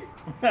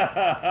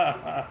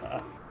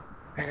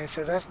 And I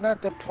said, that's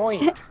not the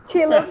point.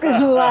 She looked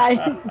like.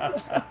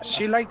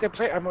 She liked the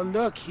play. I'm like,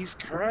 look, he's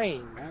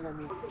crying, man. I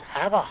mean,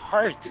 have a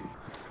heart.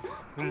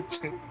 And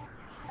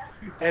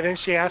then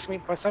she asked me,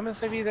 pasame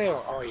ese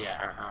video. Oh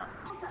yeah.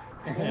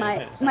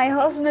 My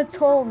husband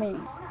told me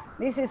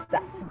this is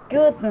a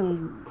good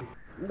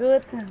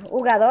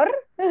jugador.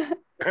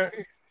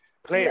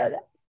 Player.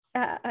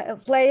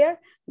 Player,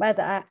 but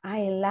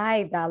I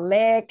like the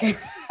leg.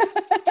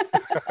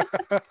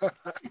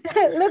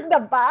 Look the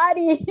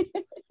body.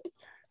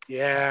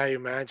 Yeah, I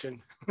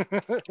imagine.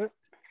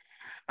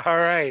 All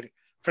right.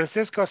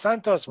 Francisco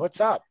Santos,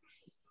 what's up?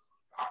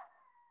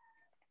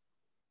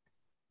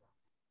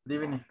 Good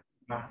evening.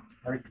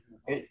 Everything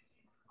okay?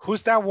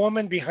 Who's that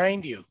woman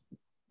behind you?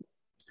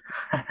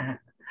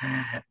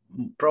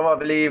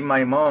 Probably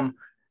my mom.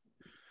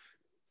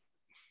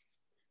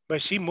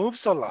 But she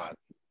moves a lot.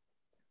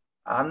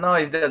 No,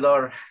 it's the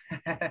door.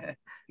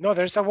 No,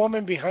 there's a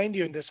woman behind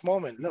you in this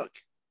moment. Look.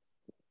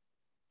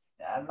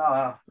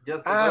 No,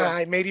 just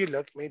I made you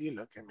look. I made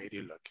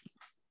you look.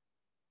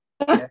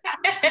 Yes.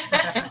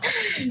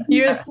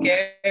 You're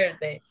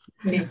scared.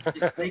 She's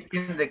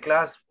taking the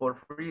class for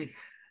free.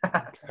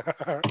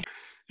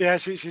 Yeah,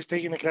 she's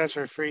taking the class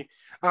for free.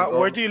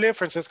 Where do you live,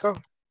 Francisco?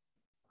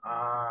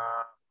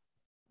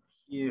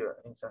 Here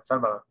in San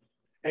Salvador.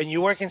 And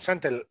you work in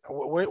Santa,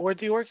 where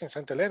do you work in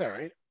Santa Elena,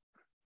 right?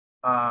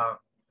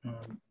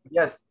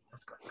 Yes,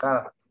 Las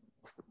Cascadas.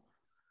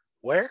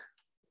 Where?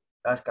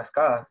 Las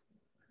Cascadas.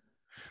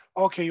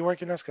 Okay, you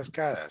work in Las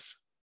Cascadas.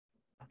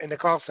 In the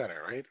call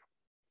center, right?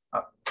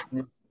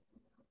 Yeah.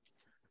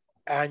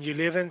 And you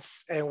live in,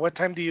 and what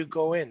time do you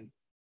go in?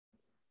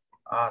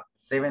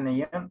 7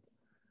 a.m.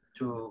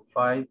 to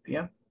 5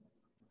 p.m.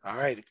 All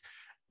right.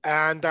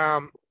 And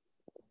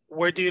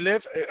where do you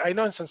live? I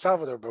know in San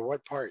Salvador, but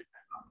what part?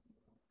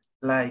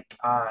 Like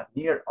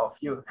near of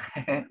you.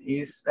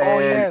 Is Oh,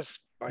 yes.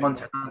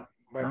 Montserrat.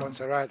 By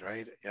Montserrat,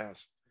 right?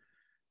 Yes.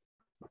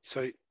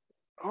 So,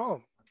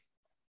 oh,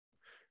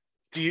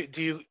 do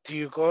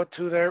you go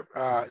to there?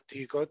 Do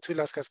you go to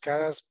Las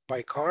Cascadas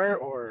by car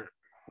or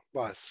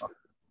bus?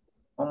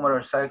 On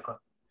motorcycle.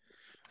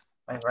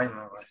 I ride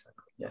my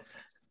motorcycle. Yes.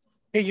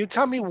 Can you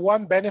tell me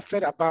one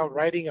benefit about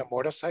riding a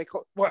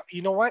motorcycle? Well,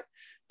 you know what?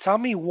 Tell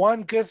me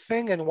one good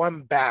thing and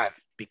one bad,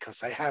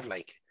 because I have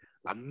like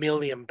a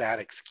million bad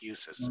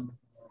excuses.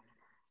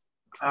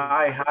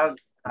 I have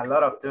a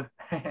lot of them.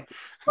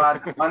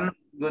 But one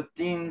good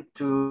thing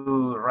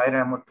to ride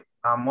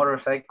a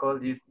motorcycle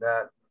is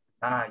that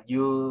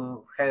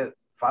you head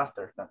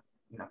faster than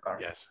in a car.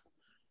 Yes.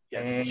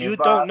 Yeah. You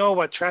don't know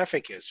what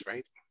traffic is,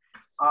 right?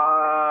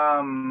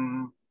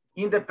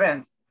 It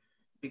depends,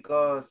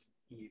 because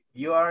if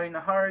you are in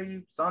a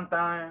hurry,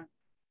 sometimes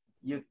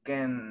you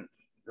can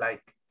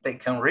like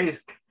take some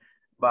risk,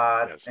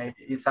 but yes.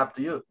 It's up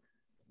to you.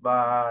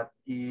 But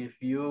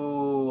if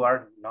you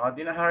are not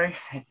in a hurry,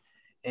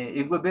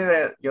 it would be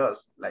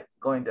just like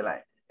going the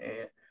line.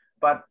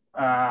 But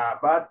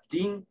bad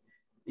thing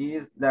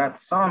is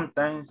that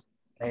sometimes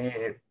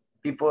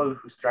people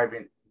who's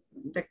driving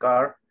the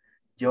car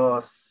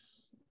just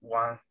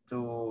wants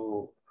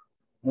to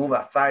move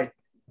aside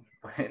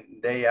when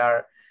they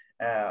are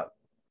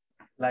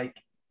like,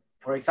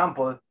 for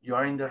example, you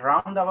are in the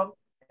roundabout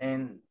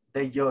and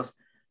they just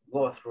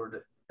go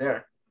through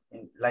there,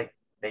 and like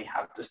they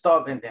have to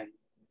stop and then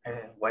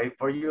wait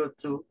for you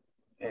to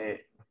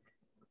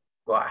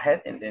go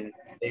ahead, and then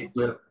they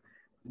will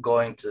go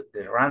into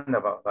the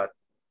roundabout. But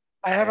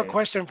I have a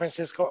question,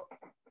 Francisco.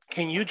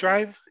 Can you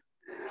drive?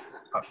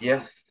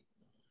 Yes.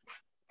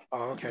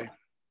 Oh, okay.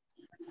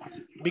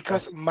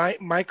 Because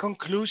my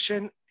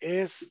conclusion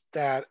is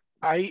that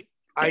I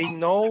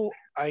know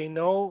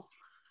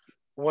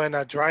when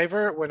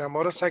a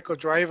motorcycle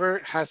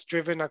driver has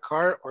driven a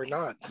car or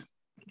not.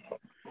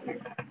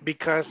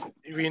 Because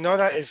we know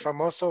that el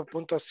famoso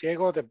punto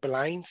ciego, the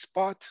blind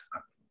spot.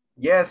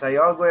 Yes, I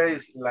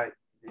always like,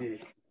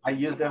 I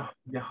use the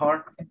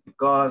horn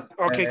because.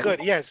 Okay,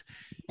 good, yes.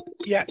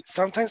 Yeah,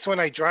 sometimes when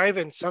I drive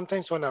and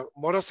sometimes when a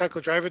motorcycle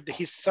driver,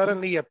 he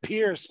suddenly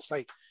appears, it's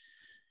like,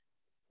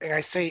 and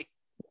I say,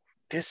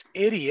 this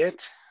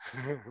idiot,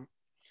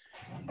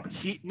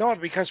 no,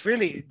 because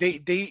really,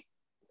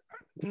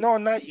 no,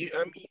 not you,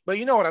 but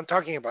you know what I'm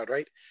talking about,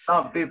 right?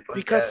 Some people.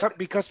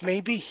 Because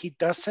maybe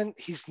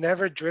he's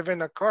never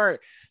driven a car.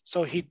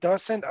 So he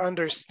doesn't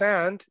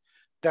understand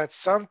that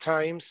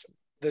sometimes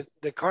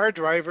the car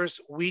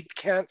drivers, we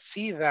can't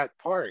see that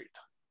part.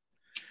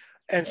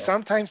 And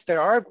sometimes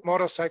there are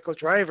motorcycle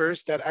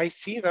drivers that I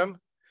see them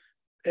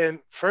and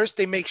first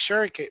they make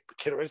sure,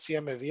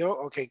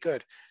 okay,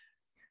 good.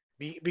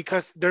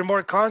 Because they're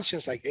more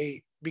conscious, like,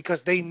 hey,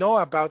 because they know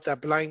about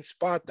that blind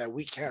spot that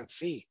we can't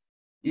see.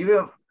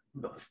 Even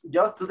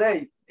just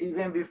today,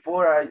 even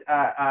before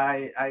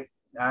I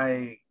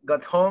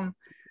got home,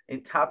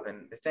 it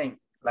happened the same.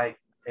 Like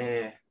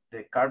the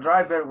car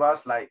driver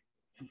was like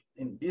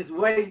in this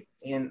way,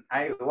 and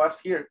I was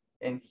here,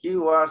 and he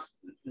was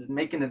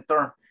making a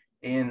turn,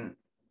 and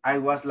I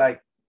was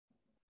like,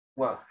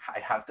 well, I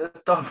have to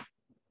stop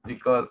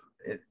because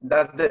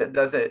that's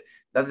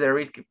the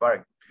risky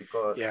part,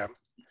 because yeah,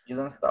 you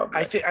don't stop.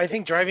 Like, I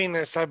think driving in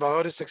El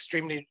Salvador is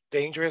extremely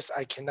dangerous.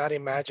 I cannot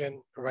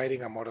imagine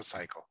riding a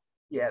motorcycle.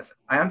 Yes,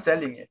 I am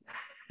selling it.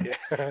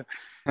 Yeah.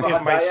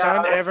 If my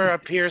son ever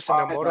appears in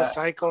a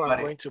motorcycle, I'm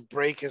going to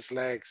break his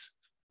legs.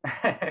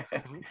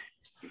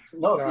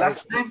 No,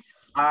 last time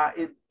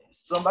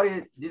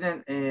somebody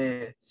didn't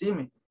see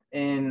me,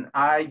 and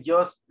I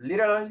just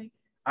literally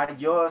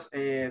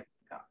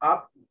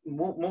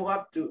move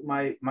up to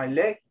my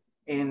leg,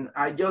 and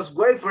I just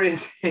wait for it.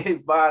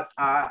 But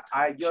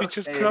I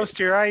just closed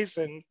your eyes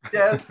and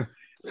just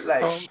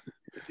like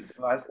it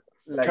was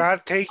like,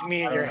 God, take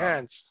me in your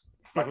hands.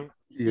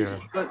 Yeah,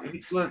 he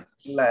could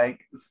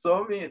like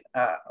saw me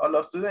all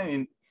of a sudden,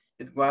 and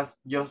it was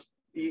just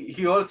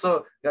he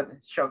also got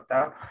shocked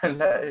up.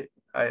 Like,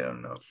 I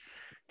don't know.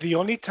 The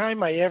only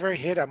time I ever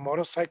hit a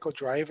motorcycle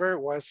driver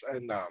was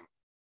in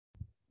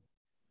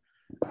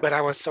but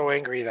I was so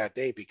angry that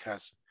day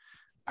because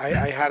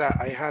I had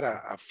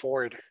a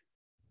Ford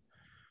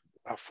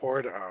a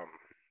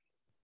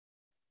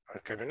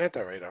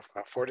camioneta, right? A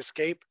Ford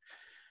Escape.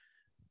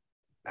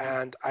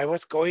 And I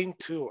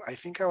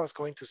think I was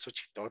going to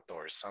Suchitoto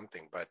or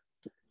something, but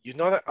you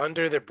know that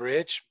under the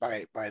bridge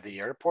by the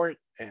airport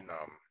in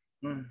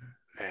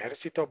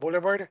Ejército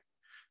Boulevard?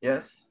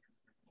 Yes.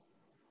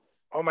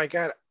 Oh my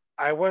God,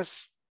 I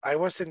was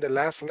in the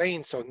last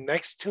lane, so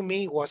next to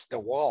me was the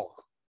wall.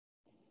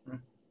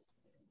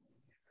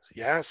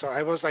 Yeah, so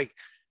I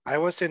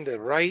was in the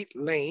right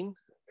lane.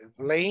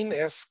 Lane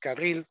is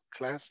carril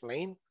class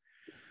lane.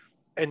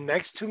 And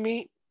next to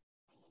me,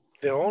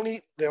 the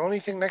only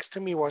thing next to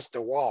me was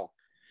the wall.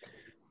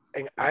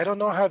 And I don't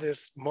know how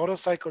this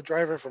motorcycle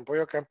driver from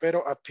Pollo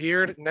Campero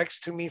appeared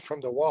next to me from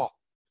the wall.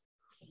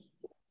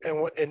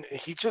 And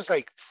he just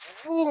like,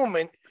 boom,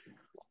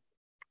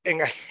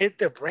 and I hit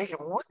the brake,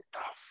 and what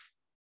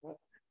the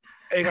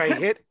and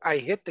I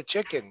hit the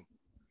chicken.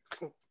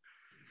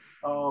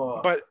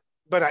 Oh. But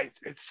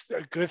it's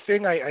a good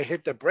thing I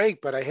hit the brake,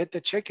 but I hit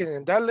the chicken,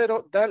 and that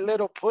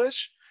little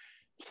push,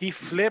 he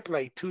flipped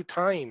like 2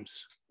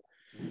 times.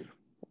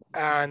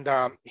 And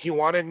he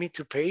wanted me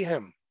to pay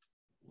him.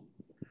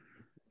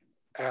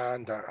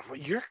 And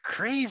you're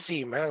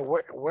crazy, man.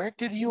 Where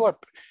did you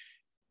up?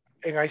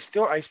 And I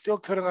still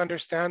couldn't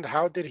understand,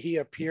 how did he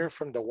appear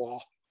from the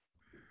wall?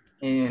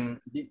 And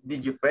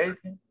did you pay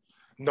him?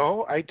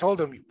 No, I told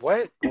him,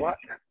 what?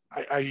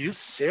 Are you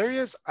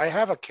serious? I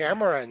have a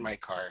camera in my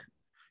car.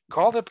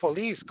 Call the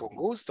police, con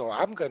gusto.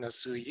 I'm gonna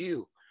sue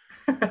you.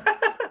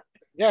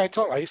 Yeah, I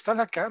told him, ahí está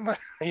la cámara.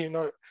 You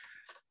know,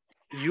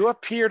 you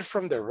appeared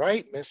from the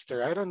right,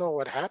 mister. I don't know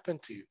what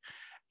happened to you.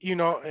 You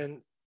know,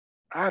 and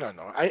I don't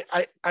know.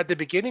 I at the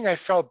beginning, I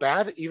felt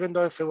bad, even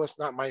though if it was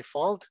not my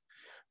fault,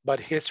 but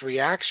his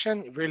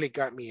reaction really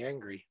got me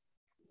angry.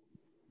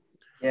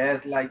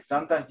 Yes, like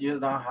sometimes you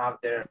don't have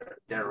their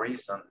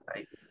reason.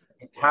 Like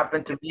it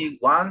happened to me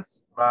once,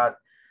 but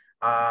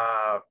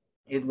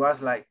it was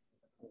like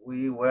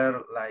we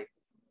were like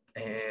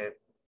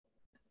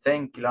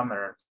 10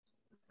 kilometers,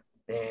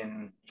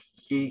 and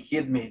he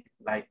hit me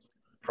like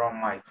from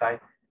my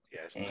side.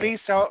 Yes,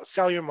 please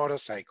sell your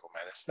motorcycle,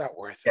 man. It's not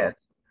worth it.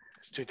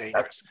 It's too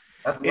dangerous.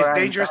 It's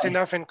dangerous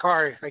enough in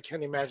car. I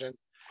can't imagine.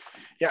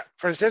 Yeah,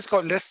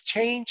 Francisco, let's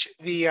change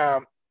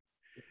the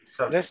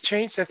let's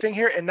change the thing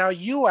here. And now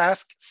you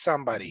ask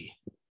somebody.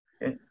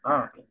 Okay.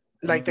 Oh, okay.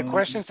 Like the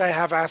questions I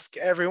have asked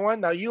everyone.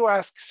 Now you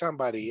ask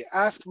somebody.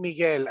 Ask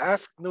Miguel,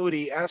 ask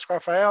Nuri, ask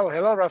Rafael.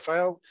 Hello,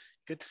 Rafael.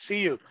 Good to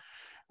see you.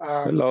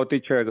 Hello,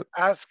 teacher.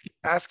 Ask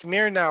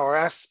Mirna or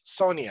ask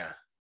Sonia.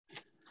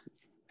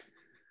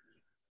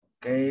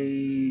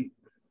 Okay.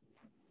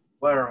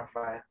 Well,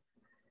 Rafael,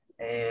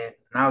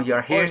 now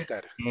you're here.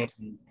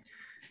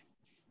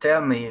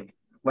 Tell me,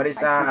 what is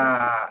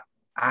a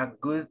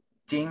good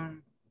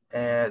thing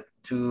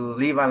to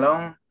live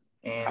alone?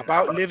 And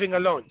about living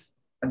alone.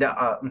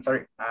 I'm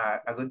sorry,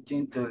 a good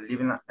thing to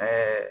live in.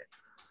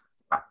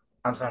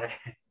 I'm sorry.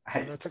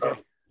 That's okay.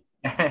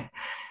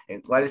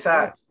 What is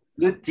a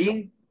good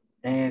thing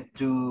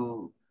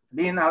to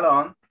being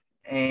alone,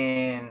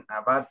 and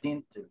a bad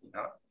thing to be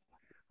alone?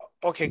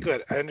 Okay,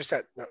 good. I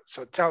understand.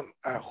 So tell me,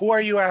 who are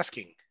you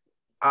asking?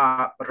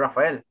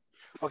 Rafael.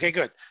 Okay,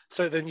 good.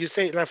 So then you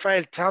say,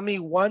 Rafael, tell me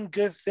one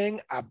good thing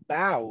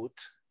about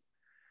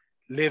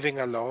living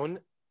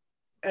alone,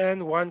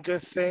 and one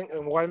good thing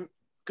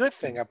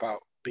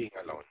about being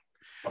alone.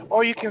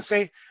 Or you can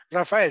say,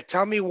 Rafael,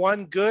 tell me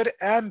one good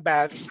and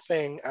bad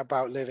thing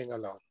about living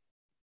alone.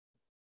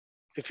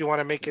 If you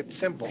want to make it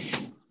simple.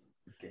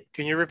 Okay.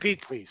 Can you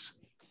repeat, please?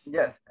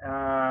 Yes.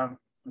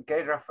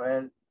 Okay,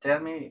 Rafael, tell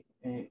me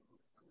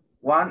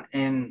one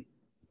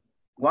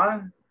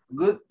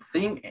good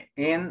thing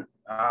and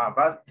a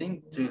bad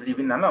thing to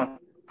living alone.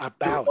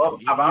 About.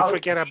 You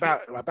forget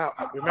about.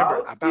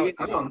 Remember, about.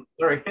 Alone.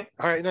 Sorry.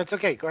 All right, no, it's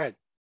okay. Go ahead.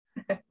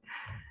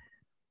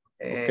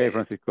 Okay,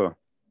 Francisco.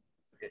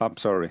 I'm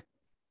sorry.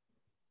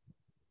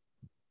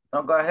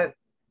 No, go ahead.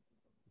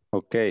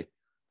 Okay.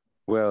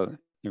 Well,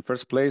 in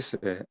first place,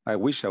 I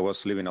wish I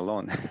was living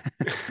alone,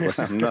 but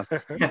I'm not.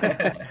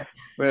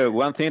 Well,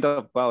 one thing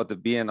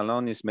about being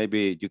alone is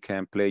maybe you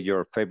can play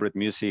your favorite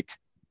music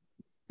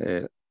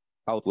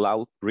out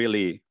loud,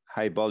 really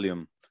high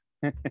volume,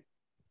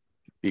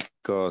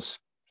 because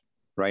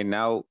right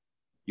now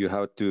you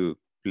have to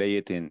play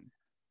it in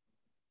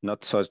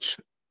not such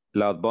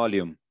loud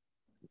volume.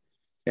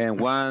 And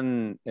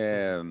one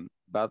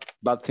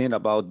bad thing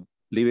about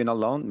living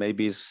alone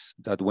maybe is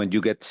that when you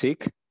get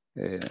sick,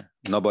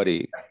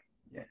 nobody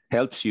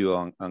helps you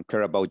and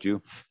care about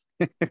you.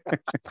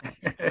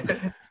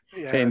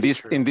 Yeah, in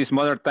these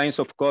modern times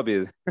of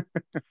COVID.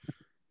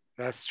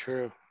 That's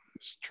true.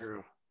 It's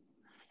true.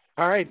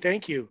 All right,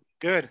 thank you.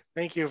 Good.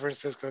 Thank you,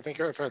 Francisco. Thank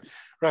you, Rafael.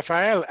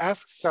 Rafael,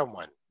 ask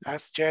someone.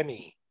 Ask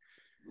Jenny.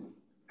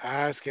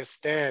 Ask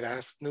Esther.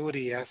 Ask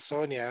Nuri. Ask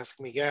Sonia. Ask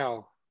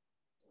Miguel.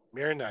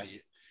 Mirna.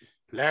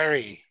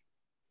 Larry.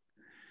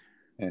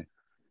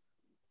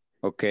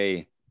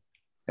 Okay.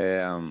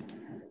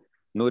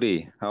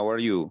 Nuri, how are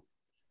you?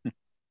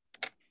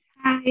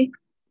 Hi.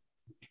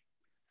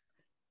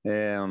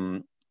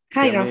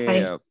 Hi,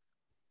 Rafael.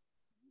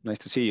 Nice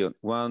to see you.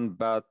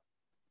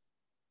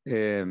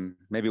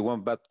 Maybe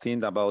one bad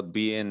thing about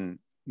being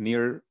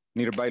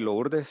nearby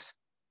Lourdes.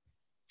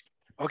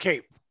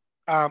 Okay,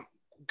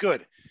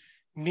 good.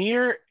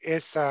 Near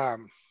is a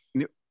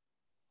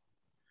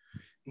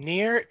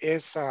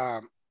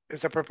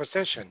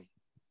preposition,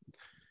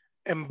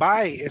 and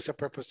by is a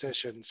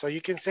preposition. So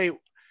you can say,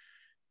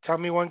 tell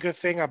me one good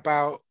thing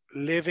about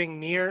living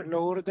near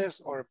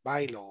Lourdes or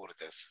by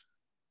Lourdes.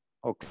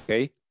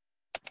 Okay.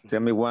 Tell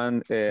me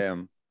one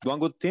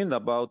good thing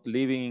about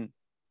living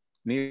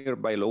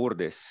nearby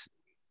Lourdes.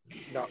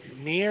 No,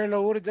 near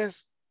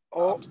Lourdes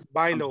Oh,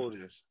 by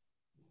Lourdes.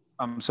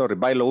 I'm sorry,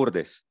 by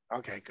Lourdes.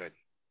 Okay, good.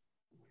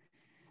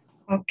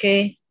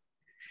 Okay.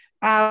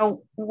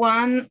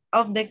 One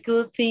of the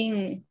good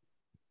things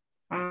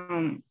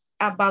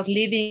about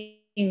living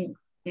in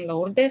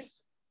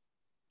Lourdes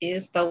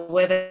is the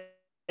weather.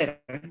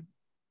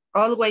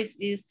 Always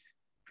is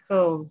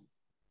cold.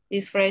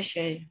 It's fresh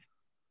air.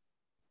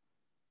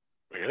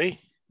 Really?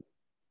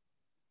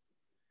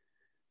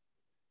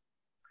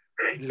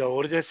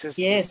 Lourdes is,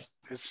 yes.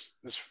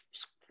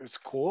 is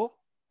cool?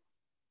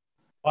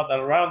 But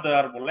around the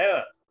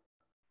arboledas.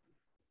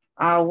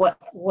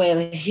 Well,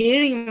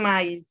 hearing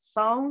my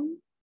song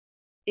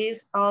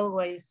is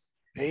always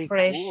hey,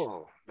 fresh.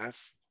 Cool.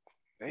 That's,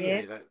 hey,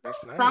 yes.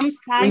 that's nice.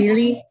 Sometimes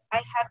Really? I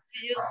have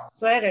to use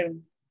sweater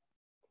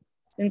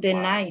in the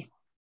night.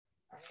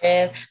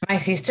 My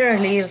sister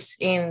lives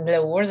in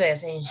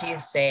Lourdes, and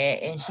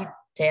she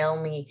tell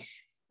me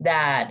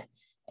that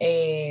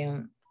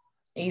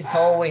it's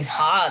always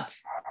hot.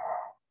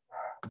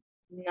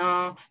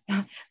 No,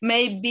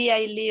 maybe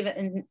I live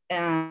in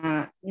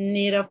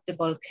near of the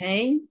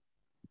volcano.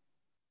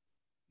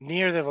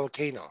 Near the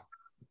volcano.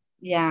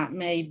 Yeah,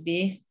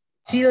 maybe.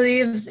 She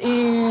lives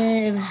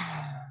in,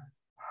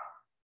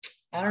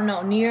 I don't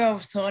know, near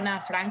of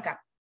Zona Franca,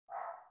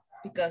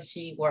 because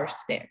she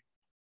works there.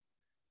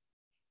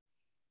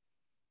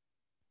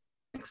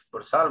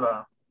 Por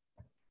Salva.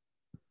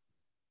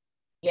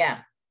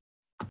 Yeah.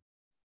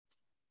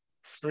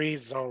 Free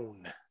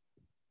zone.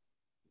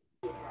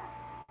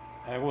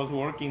 I was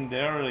working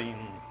there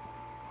in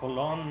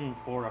Cologne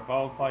for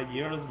about 5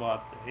 years,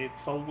 but it's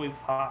always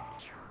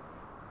hot.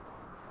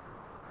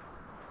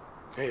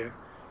 Okay.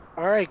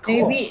 All right,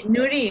 cool. Maybe,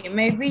 Nuri,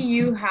 maybe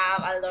you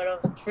have a lot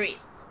of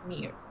trees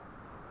near.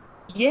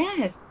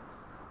 Yes.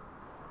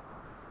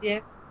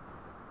 Yes.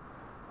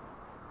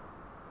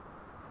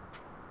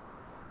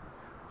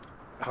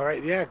 All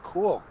right, yeah,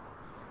 cool.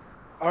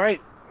 All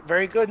right,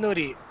 very good,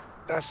 Nuri.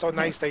 That's so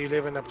nice that you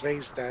live in a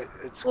place that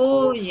it's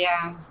Oh, cool.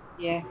 yeah,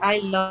 yeah, I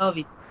love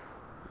it.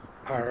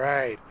 All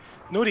right.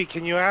 Nuri,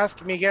 can you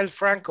ask Miguel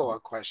Franco a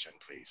question,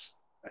 please?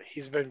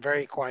 He's been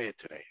very quiet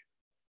today.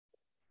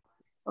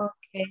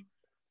 Okay.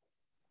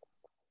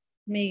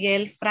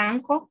 Miguel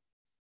Franco.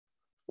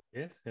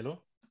 Yes,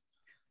 hello.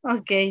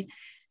 Okay.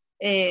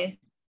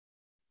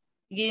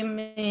 Give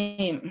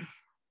me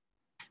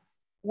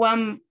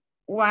one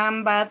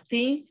bad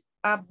thing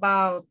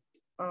about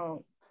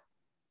your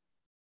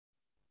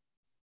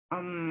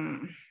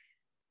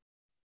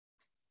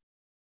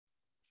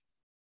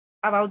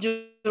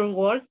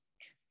work.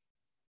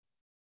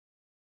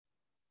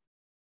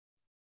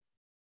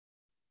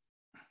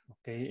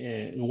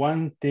 Okay,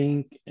 one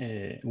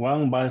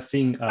bad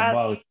thing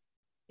about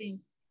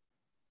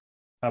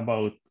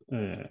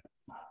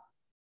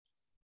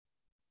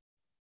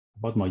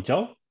my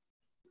job.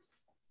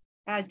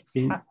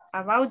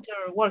 About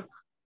your work.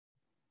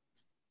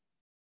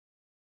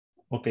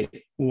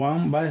 Okay,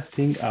 one bad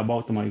thing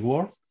about my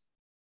work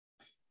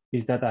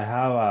is that I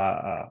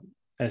have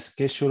a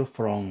schedule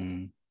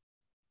from.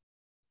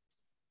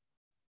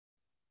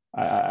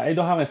 I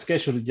don't have a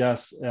schedule.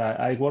 Just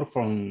I work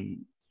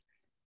from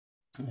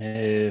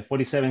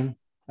 47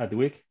 at the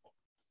week.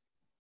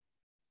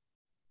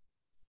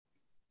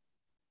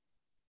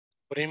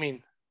 What do you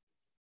mean?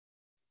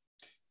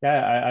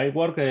 Yeah, I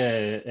work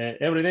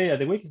every day at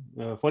the week,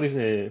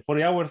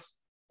 40 hours.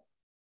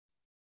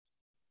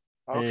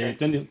 Okay.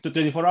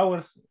 24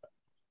 hours.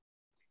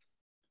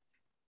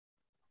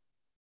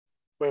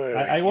 Wait.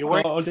 I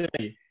work all the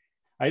day.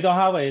 I don't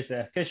have a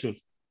schedule.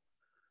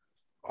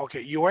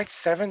 Okay, you work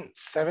seven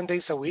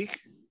days a week?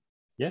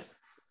 Yes.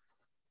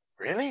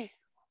 Really?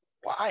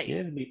 Why?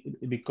 Yes,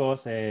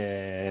 because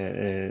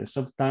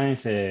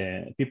sometimes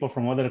people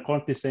from other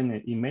countries send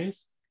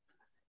emails,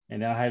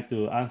 and I have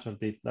to answer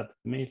that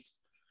emails.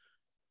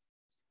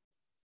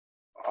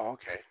 Oh,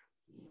 okay.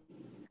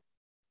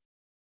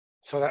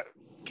 So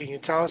can you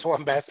tell us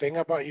one bad thing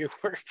about your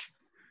work?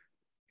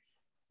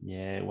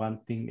 Yeah,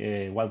 one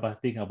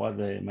bad thing about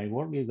my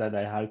work is that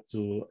I have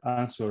to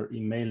answer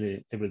email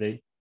every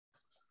day.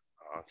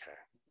 Okay.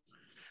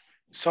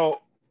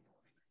 So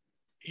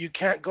you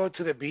can't go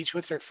to the beach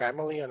with your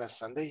family on a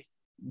Sunday?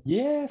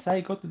 Yes, I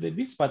go to the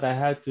beach, but I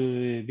have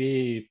to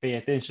pay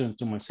attention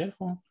to my cell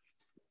phone.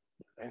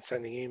 And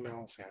sending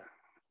emails, yeah.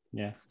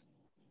 Yeah.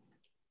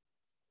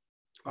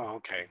 Oh,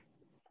 okay.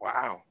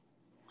 Wow.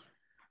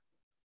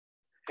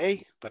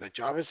 Hey, but a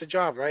job is a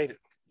job, right?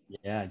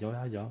 Yeah,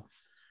 job.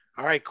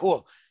 All right,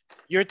 cool.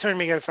 Your turn,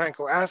 Miguel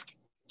Franco. Ask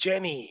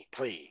Jenny,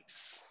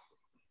 please.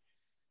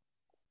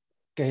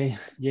 Okay,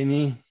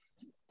 Jenny,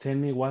 tell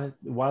me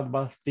what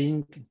bad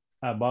thing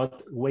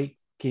about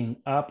waking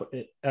up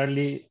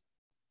early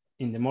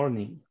in the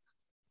morning.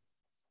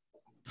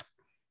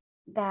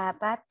 The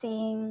bad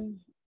thing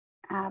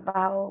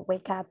about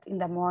wake up in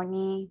the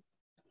morning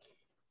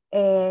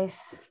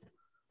is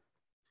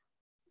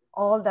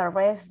all the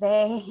rest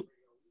day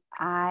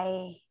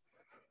I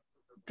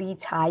be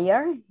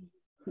tired.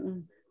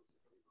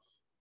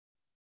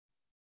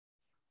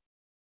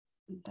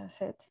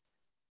 That's it.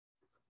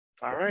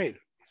 All right.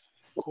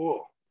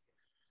 Cool.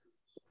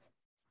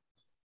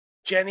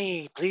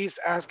 Jenny, please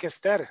ask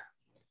Esther.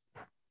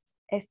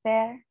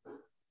 Esther,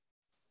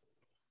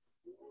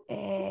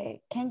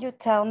 can you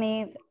tell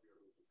me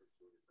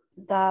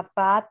the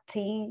bad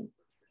thing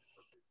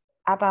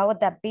about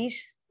the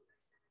beach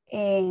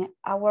in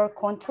our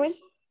country?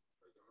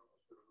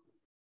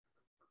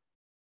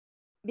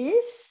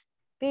 Beach?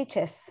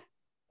 Beaches.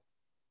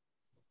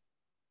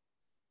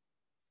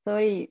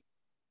 Sorry.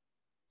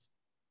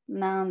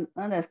 No,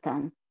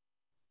 understand.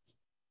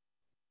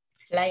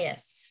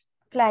 Playas.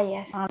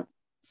 Playas.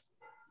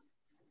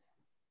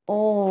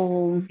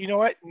 Oh. You know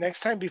what?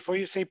 Next time before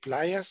you say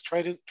playas,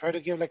 try to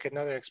give like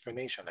another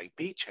explanation, like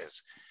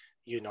beaches.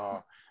 You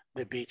know,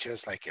 the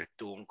beaches like El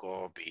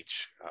Tunco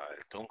Beach,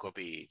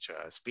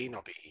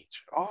 Espino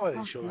Beach. Oh,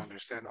 they should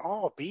understand.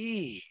 Oh,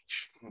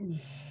 beach.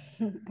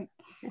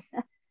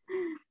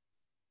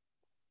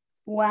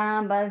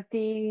 One bad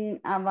thing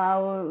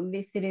about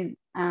visiting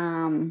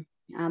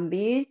a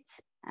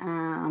beach,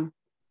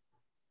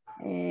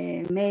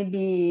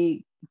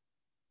 maybe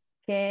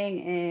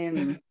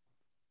can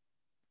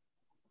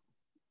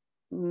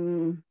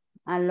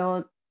a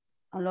lot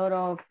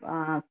of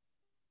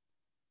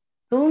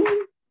sun,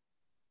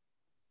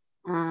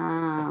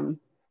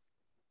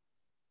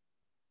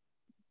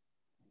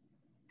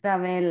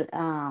 travel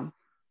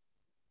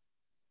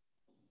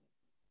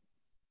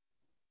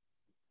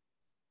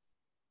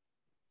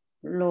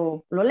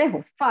lo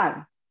lejos,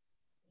 far.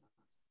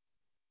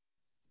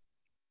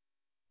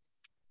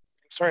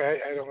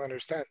 Sorry, I don't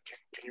understand.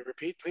 Can you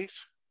repeat,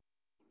 please?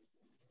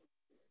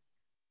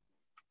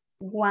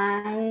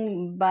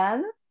 One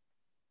bad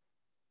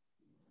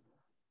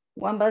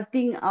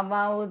thing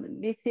about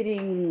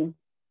visiting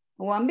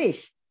one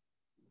beach.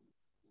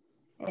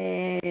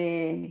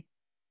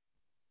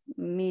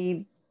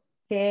 Me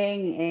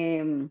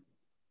can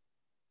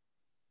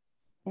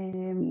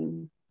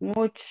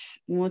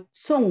much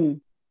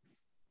sun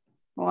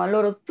or a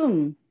lot of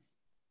sun.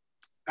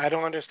 I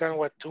don't understand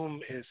what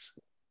tomb is.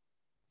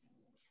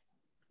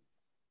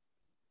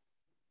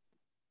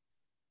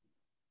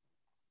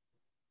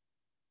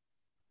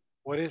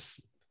 What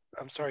is,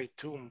 I'm sorry,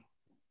 tomb?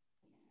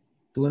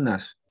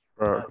 Tunas.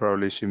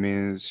 Probably she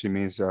means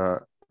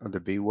the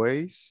big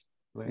waves.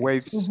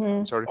 Waves.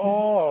 I'm sorry.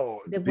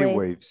 Oh, the big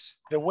waves.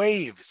 The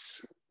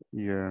waves.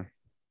 Yeah.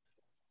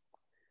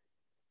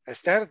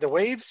 Esther, the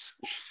waves?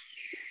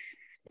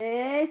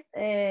 Yes,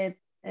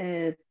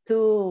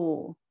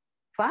 too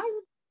far.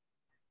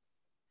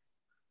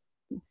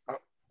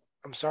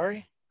 I'm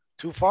sorry?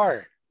 Too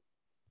far?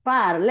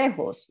 Far,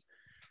 lejos.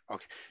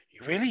 Okay.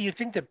 Really? You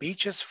think the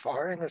beach is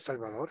far in El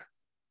Salvador?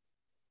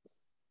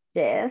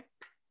 Yes.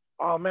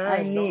 Oh,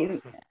 man. No.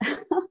 I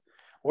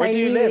Where do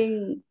you live?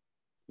 In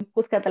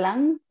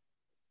Cuscatlán.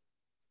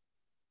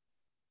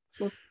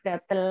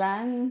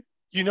 Cuscatlán.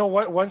 You know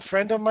what? One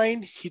friend of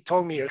mine, he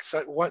told me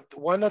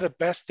one of the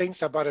best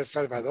things about El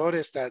Salvador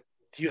is that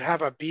you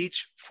have a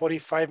beach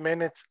 45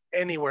 minutes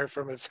anywhere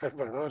from El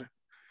Salvador.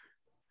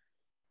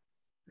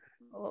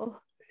 Oh.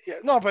 Yeah,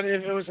 no, but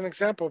if it was an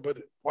example, but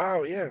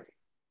wow, yeah.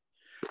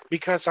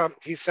 Because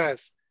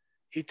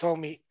he told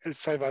me El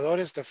Salvador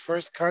is the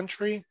first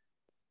country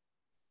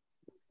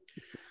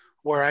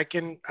where I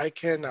can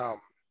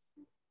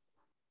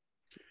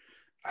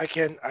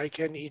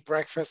eat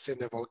breakfast in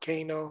the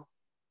volcano,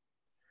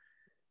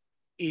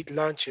 eat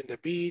lunch in the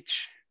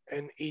beach,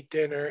 and eat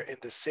dinner in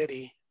the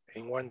city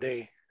in one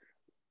day.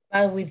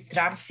 But with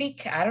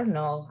traffic, I don't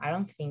know. I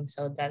don't think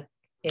so that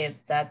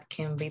that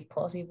can be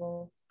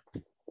possible.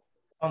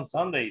 On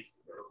Sundays.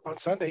 On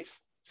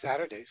Sundays,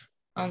 Saturdays.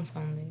 On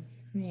Sundays,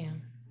 yeah.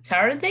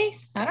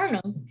 Saturdays? I don't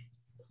know.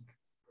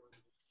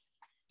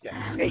 Yeah.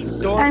 Hey,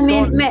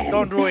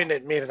 don't ruin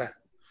it, Mirna.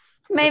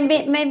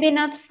 Maybe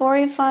not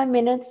 45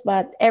 minutes,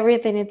 but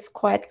everything is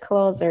quite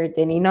closer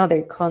than in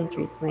other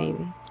countries,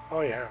 maybe. Oh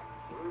yeah.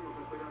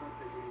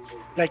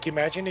 Like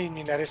imagine in the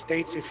United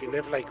States, if you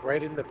live like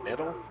right in the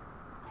middle,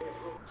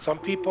 some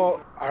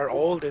people are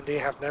old and they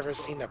have never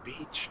seen a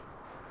beach.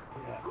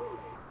 Yeah.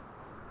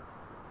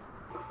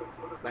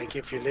 Like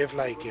if you live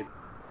like in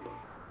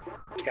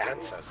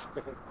Kansas,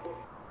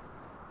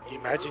 you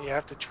imagine you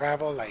have to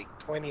travel like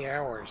 20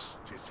 hours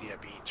to see a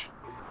beach.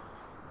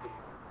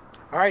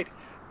 All right,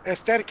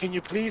 Esther, can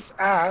you please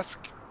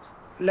ask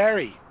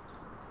Larry?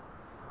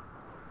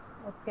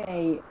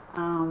 Okay.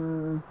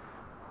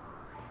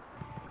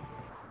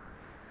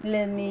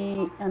 Let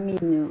me,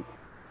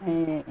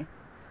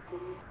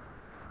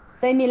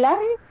 say me,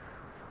 Larry.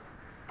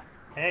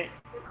 Hey,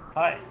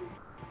 hi.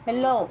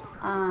 Hello.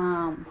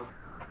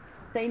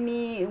 Say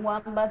me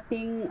one bad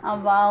thing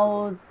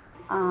about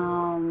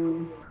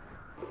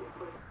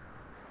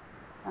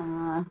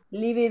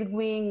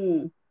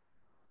living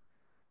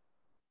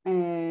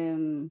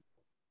with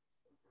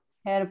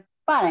her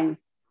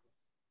parents.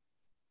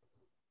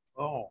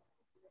 Oh.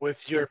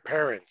 With your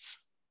parents.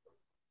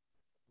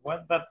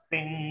 What bad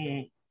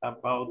thing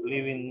about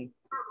living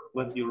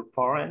with your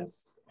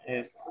parents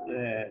is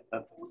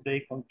that they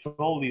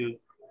control you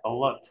a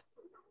lot.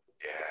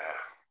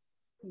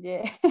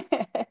 Yeah.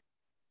 Yeah.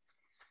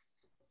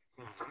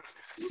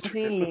 That's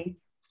true. Really.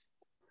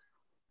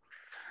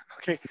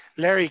 Okay,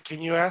 Larry,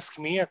 can you ask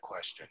me a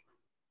question?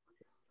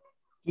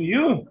 To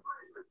you?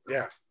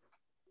 Yeah.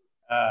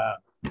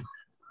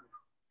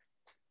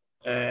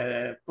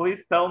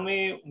 Please tell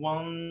me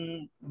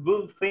one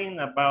good thing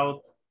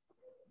about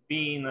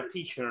being a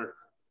teacher.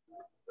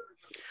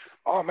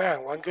 Oh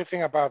man, one good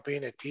thing about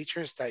being a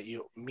teacher is that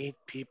you meet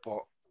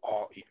people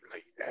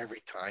like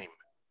every time.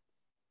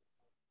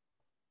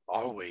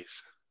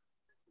 Always.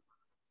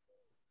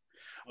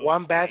 Okay.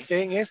 One bad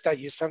thing is that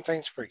you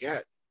sometimes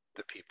forget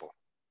the people.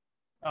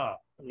 Oh,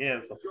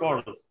 yes, of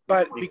course.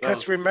 But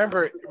because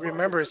remember,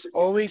 it's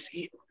always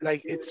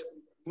like it's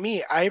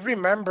me. I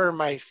remember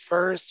my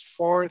first,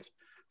 fourth,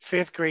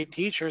 fifth grade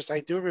teachers.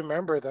 I do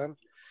remember them.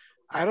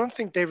 I don't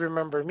think they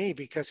remember me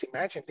because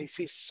imagine they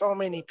see so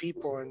many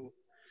people and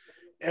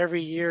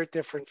every year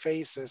different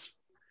faces,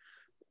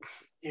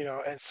 you know,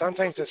 and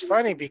sometimes it's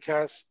funny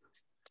because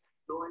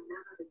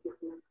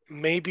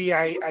maybe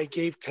I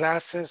gave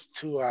classes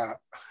to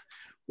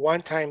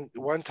one time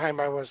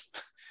I was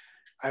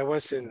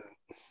in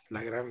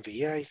La Gran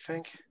Via, I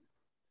think.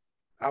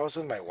 I was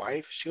with my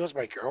wife. She was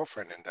my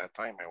girlfriend in that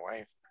time, my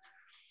wife.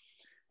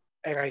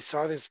 And I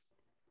saw this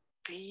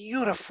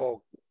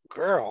beautiful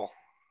girl.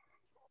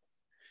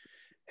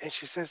 And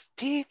she says,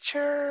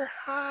 teacher,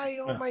 hi,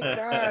 oh my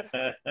God.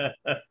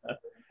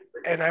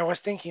 And I was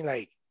thinking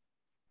like,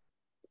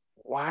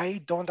 why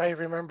don't I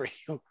remember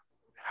you?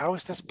 How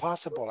is this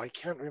possible? I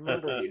can't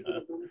remember you.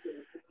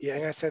 Yeah,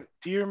 and I said,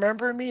 do you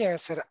remember me? I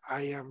said,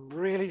 I am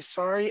really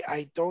sorry.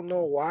 I don't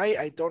know why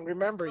I don't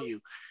remember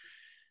you.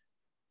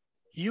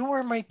 You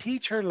were my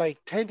teacher like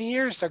 10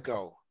 years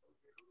ago.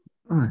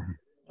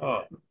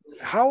 Oh.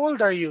 How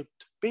old are you?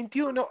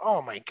 21.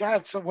 Oh my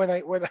God. So when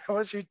I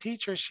was your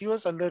teacher, she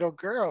was a little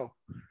girl.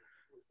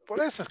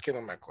 Por eso es que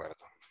no me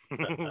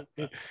acuerdo.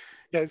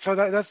 Yeah, so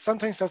that's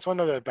sometimes that's one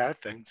of the bad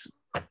things.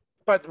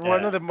 But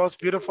one of the most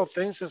beautiful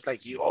things is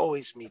like you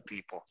always meet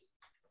people.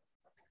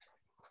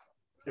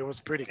 It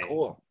was pretty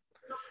cool.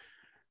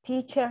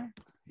 Teacher.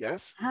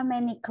 Yes? How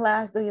many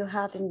class do you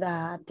have in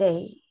the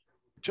day?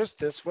 Just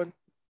this one.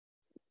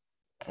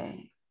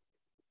 Okay.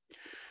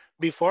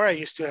 Before I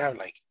used to have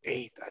like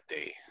 8 a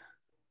day.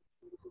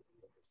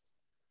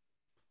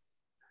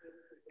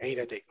 8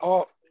 a day.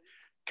 Oh,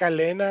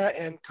 Kalena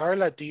and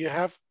Carla, do you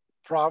have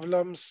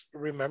problems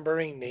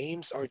remembering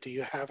names or do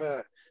you have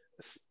a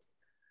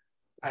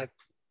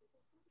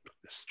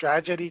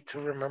strategy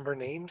to remember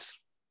names?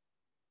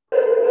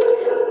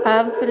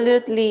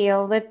 Absolutely,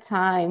 all the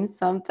time.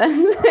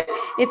 Sometimes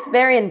it's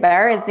very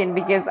embarrassing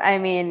because, I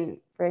mean,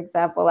 for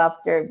example,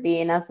 after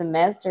being a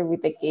semester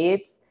with the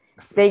kids,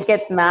 they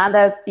get mad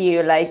at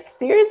you like,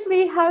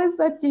 seriously, how is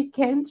that you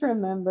can't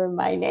remember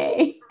my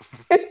name?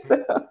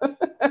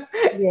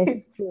 Yes,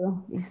 it's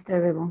true. It's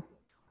terrible.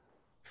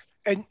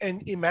 And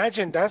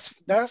imagine that's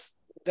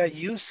that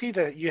you see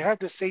that you have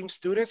the same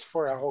students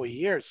for a whole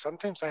year.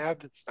 Sometimes I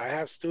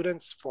have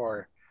students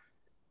for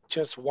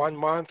just 1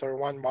 month or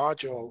one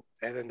module,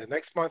 and then the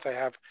next month I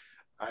have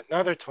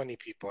another 20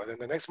 people, and then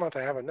the next month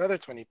I have another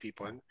 20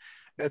 people, and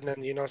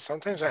then you know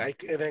sometimes and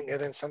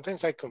then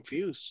sometimes I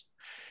confuse.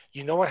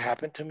 You know what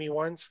happened to me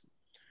once?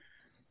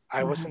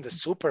 I was in the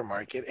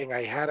supermarket and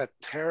I had a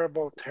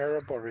terrible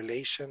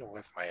relation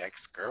with my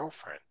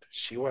ex-girlfriend.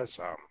 She was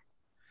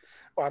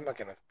well, I'm not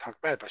gonna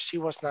talk bad, but she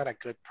was not a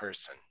good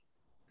person.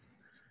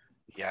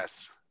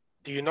 Yes.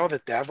 Do you know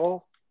the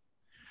devil?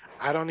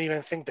 I don't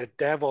even think the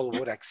devil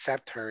would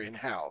accept her in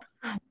hell.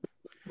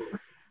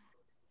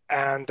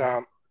 And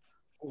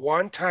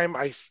one time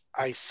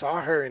I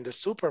saw her in the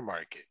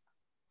supermarket.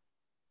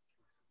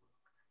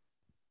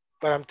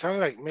 But I'm telling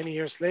you, like many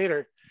years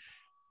later,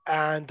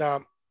 and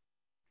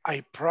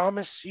I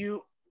promise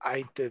you,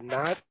 I did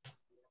not.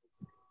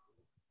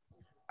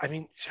 I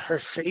mean, her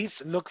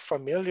face looked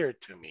familiar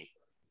to me.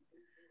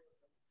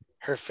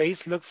 Her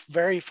face looked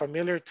very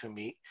familiar to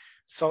me.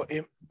 So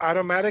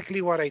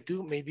automatically what I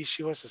do, maybe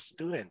she was a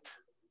student.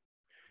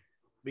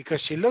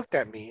 Because she looked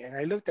at me and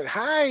I looked at,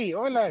 hi,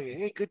 hola,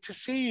 hey, good to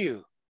see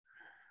you.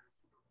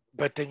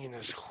 But then, you know,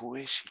 who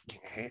is she?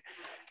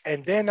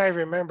 And then I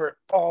remember,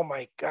 oh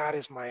my God,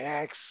 it's my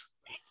ex.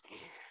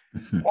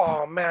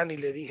 Oh man, y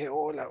le dije,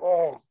 hola,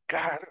 oh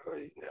God.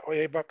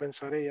 Oye, va a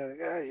pensar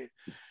ella,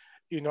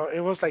 you know,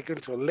 it was like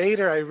until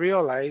later I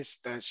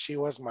realized that she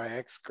was my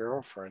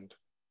ex-girlfriend.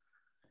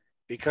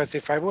 Because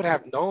if I would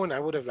have known, I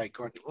would have like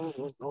gone,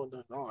 oh,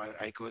 no,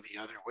 I go the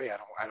other way. I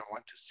don't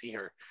want to see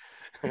her.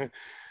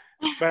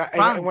 But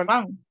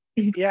Run.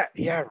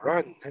 Yeah,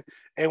 run.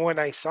 And when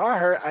I saw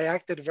her, I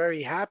acted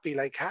very happy,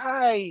 like,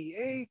 hi,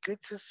 hey,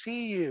 good to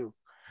see you.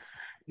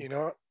 You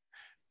know,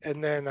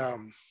 and then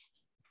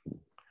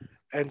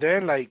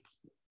like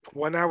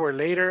 1 hour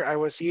later, I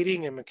was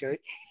eating and okay,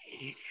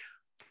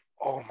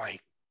 oh my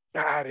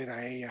God,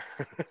 and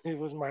it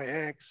was my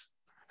ex.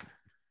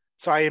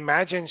 So I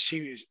imagine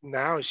she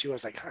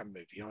was like,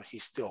 maybe, you know, he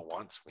still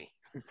wants me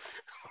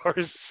or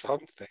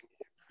something.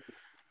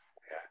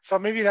 Yeah. So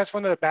maybe that's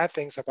one of the bad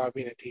things about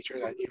being a teacher,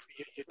 that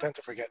you tend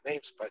to forget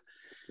names, but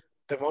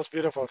the most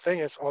beautiful thing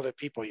is all the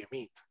people you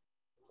meet.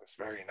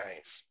 That's very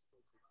nice.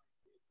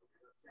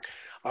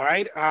 All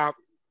right.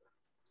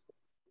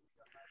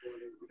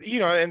 You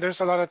know, and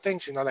there's a lot of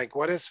things, you know, like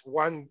what is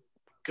one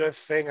good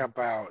thing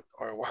about,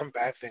 or one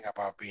bad thing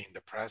about being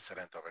the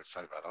president of El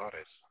Salvador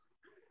is,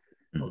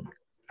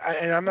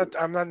 and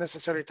I'm not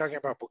necessarily talking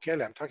about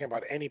Bukele, I'm talking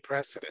about any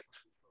president.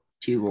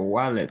 Chivo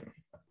Wallet.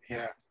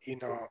 Yeah, you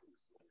know,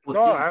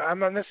 no, I'm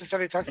not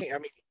necessarily talking, I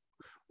mean,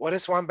 what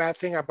is one bad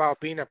thing about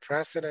being a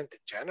president in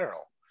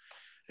general?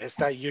 Is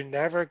that you're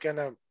never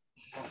gonna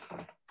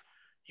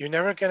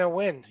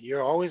win.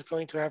 You're always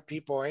going to have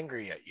people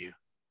angry at you,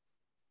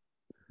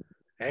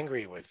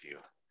 angry with you,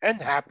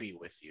 and happy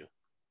with you.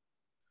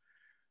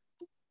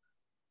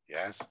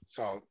 Yes,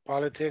 so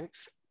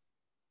politics,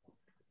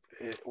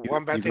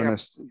 one bad thing.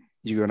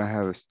 You're gonna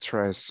have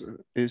stress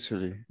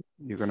easily.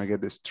 You're gonna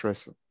get the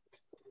stress of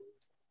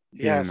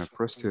being Yes. a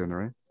president,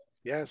 right?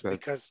 Yes,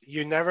 because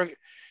you're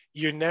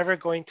never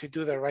going to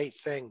do the right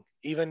thing.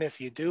 Even if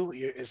you do,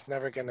 it's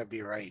never gonna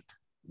be right.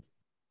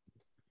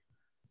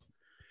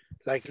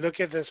 Like,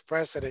 look at this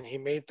president. He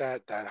made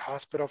that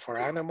hospital for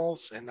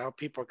animals, and now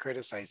people are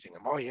criticizing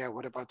him. Oh yeah,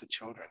 what about the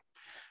children?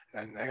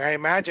 And I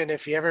imagine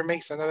if he ever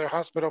makes another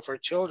hospital for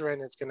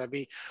children, it's gonna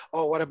be,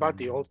 oh, what about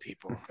the old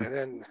people? And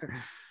then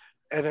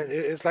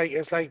it's like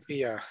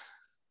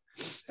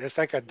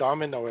a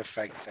domino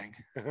effect thing.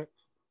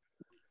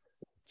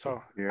 So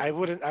yeah. I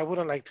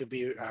wouldn't like to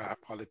be a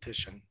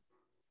politician,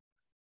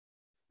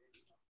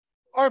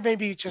 or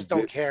maybe you just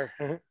don't care.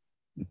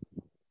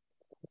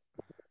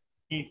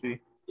 Easy.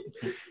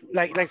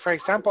 Like for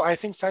example, I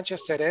think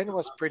Sanchez Seren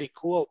was pretty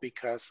cool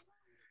because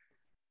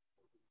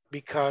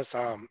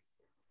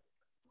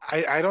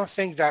I don't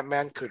think that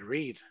man could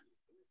read.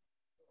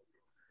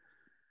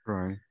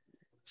 Right.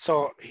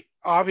 So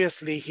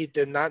obviously he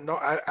did not know.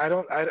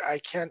 I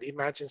can't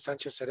imagine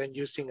Sanchez Seren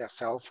using a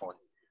cell phone.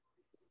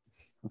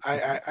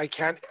 I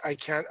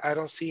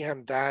don't see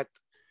him that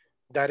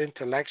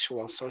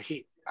intellectual. So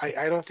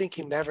I don't think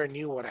he never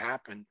knew what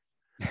happened.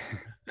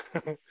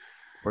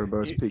 What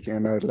about speaking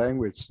another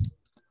language?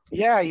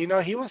 Yeah, you know,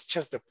 he was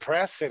just the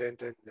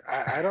president, and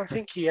I don't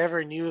think he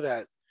ever knew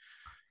that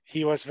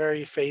he was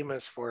very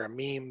famous for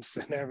memes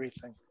and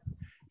everything.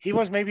 He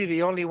was maybe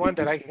the only one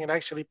that I can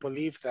actually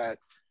believe that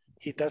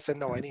he doesn't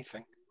know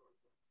anything.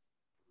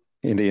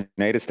 In the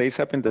United States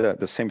happened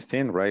the same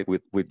thing, right?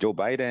 With Joe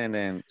Biden,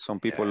 and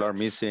some people are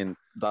missing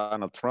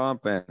Donald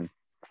Trump, and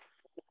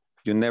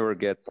you never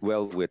get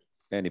well with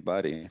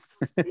anybody.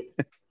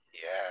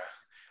 Yeah.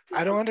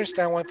 I don't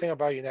understand one thing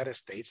about United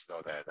States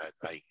though, that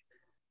like,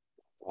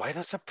 why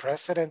does a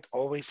president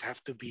always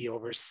have to be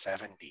over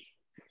 70?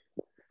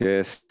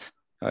 Yes,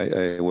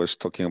 I was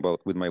talking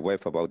with my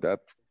wife about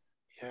that.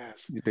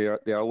 Yes.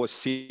 They're always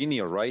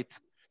senior, right?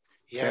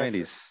 Yes.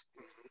 70s.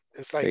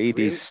 It's like 80s.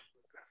 really,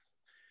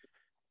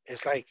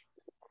 it's like,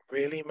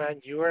 really, man,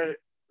 you are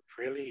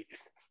really,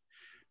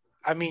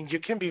 I mean, you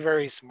can be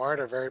very smart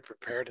or very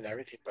prepared and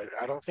everything, but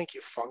I don't think you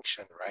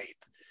function right.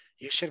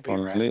 You should be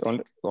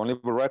resting. Only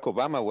Barack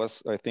Obama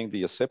was, I think,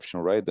 the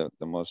exception, right? The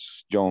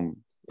most young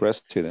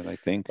president, I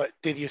think. But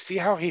did you see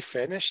how he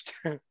finished?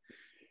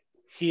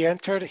 He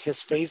entered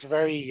his face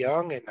very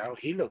young, and now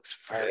he looks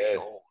very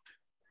old.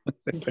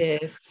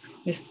 Yes,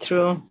 it's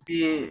true.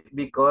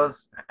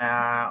 Because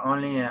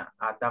only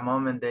at the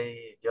moment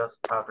they just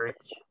have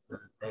reached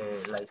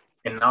like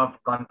enough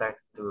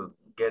contacts to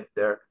get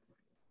there.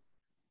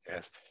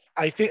 Yes,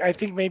 I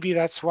think maybe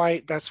that's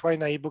why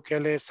Nayib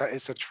Bukele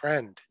is a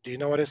trend. Do you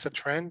know what is a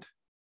trend?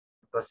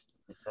 Because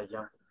it's a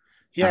young.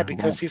 Yeah,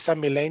 because he's a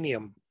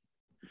millennium.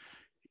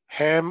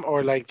 Him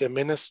or like the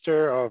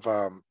minister of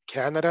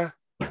Canada.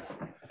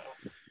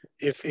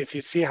 If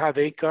you see how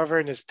they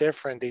govern, it's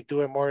different. They do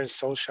it more in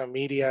social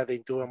media. They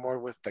do it more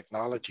with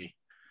technology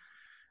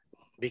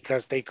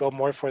because they go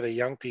more for the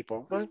young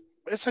people. But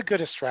it's a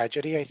good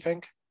strategy, I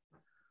think.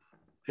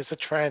 It's a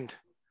trend.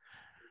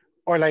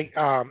 Or like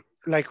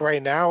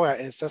right now,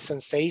 it's a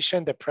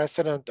sensation. The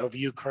president of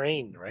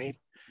Ukraine, right?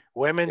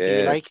 Women,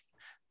 yes.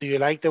 Do you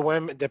like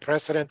the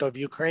president of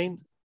Ukraine?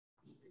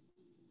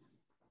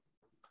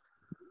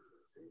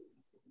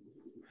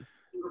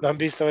 ¿No han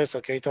visto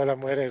eso? Que todas las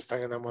mujeres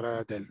están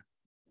enamoradas de él.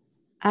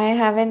 I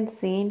haven't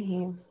seen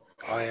him.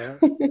 Oh yeah.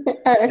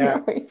 I don't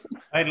know.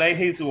 I like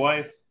his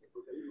wife.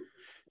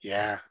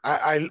 Yeah,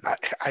 I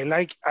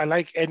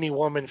like any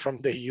woman from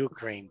the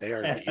Ukraine. They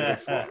are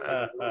beautiful,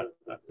 man.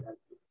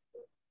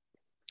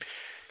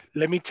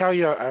 Let me tell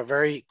you a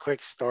very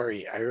quick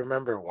story. I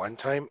remember one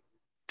time,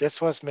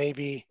 this was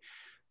maybe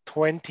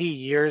 20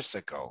 years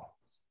ago.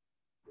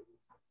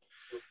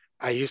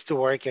 I used to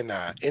work in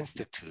an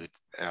institute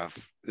of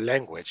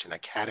language, an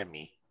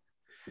academy.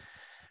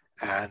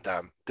 And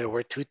there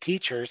were two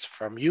teachers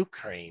from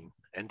Ukraine,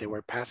 and they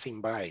were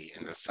passing by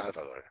in El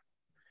Salvador.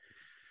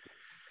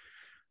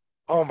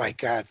 Oh my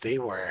God, they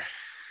were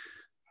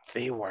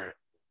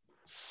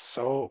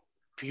so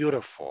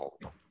beautiful.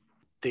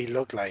 They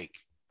look like,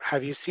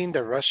 have you seen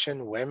the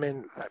Russian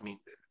women? I mean,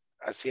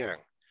 así eran.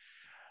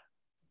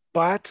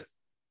 But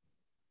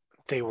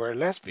they were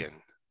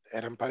lesbian,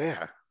 eran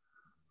pareja.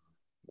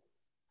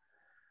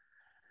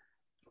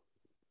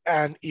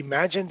 And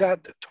imagine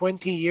that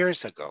 20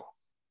 years ago,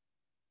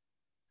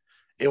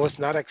 it was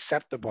not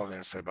acceptable in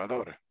El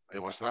Salvador. It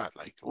was not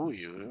like, oh,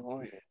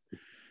 you.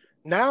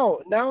 Now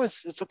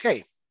it's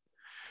okay.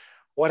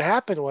 What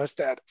happened was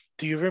that,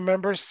 do you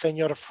remember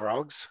Senor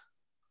Frogs?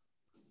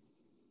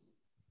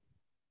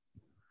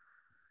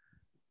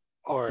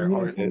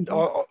 Or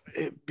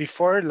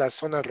before La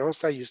Zona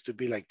Rosa used to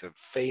be like the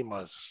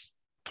famous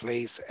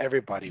place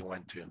everybody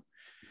went to.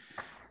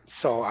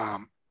 So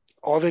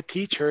all the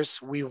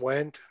teachers, we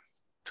went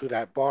to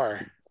that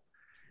bar.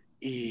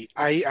 Y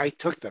I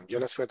took them. Yo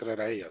las fui a traer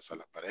a ellas, a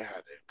la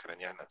pareja de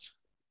ucranianas.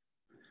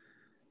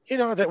 You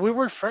know, that we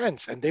were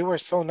friends and they were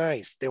so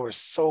nice. They were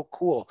so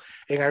cool.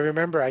 And I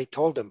remember I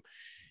told them,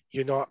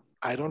 you know,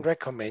 I don't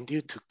recommend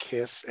you to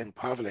kiss in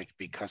public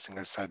because in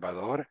El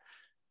Salvador,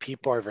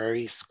 people are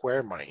very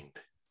square-minded.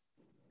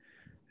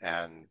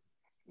 And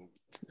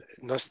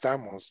no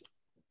estamos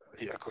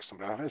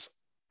acostumbrados a eso.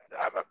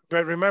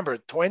 But remember,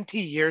 20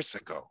 years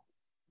ago.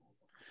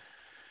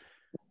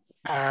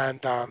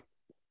 And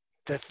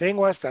the thing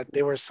was that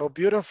they were so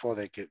beautiful.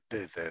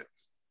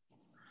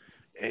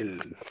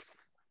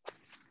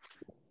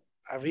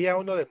 Había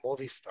uno de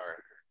Movistar,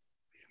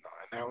 you know,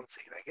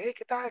 announcing like, hey,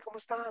 ¿qué tal? ¿Cómo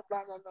están?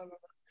 Blah, blah, blah, blah.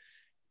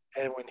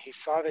 And when he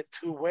saw the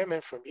two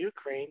women from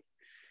Ukraine,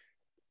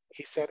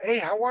 he said, hey,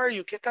 how are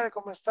you? ¿Qué tal?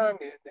 ¿Cómo están?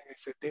 And I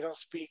said,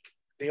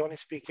 they only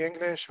speak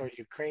English or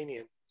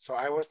Ukrainian. So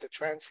I was the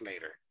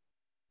translator.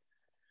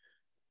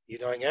 You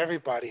know, and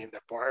everybody in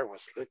the bar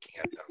was looking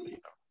at them, you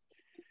know.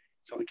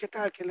 So, ¿qué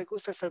tal? ¿Qué le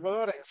gusta El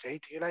Salvador? And I say, hey,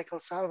 do you like El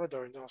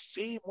Salvador? No,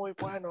 sí, muy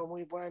bueno,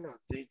 muy bueno.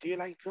 Do you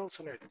like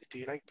Pilsner? Do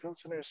you like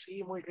Pilsner?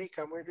 Sí, muy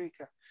rica, muy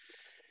rica.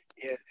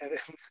 Yeah,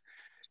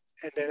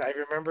 and then I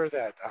remember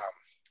that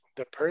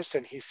the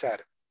person, he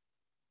said,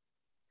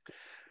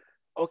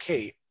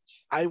 okay,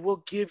 I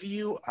will give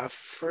you a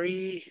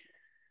free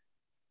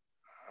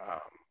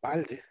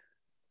balde,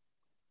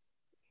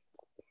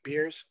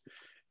 beers,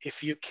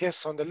 if you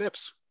kiss on the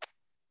lips.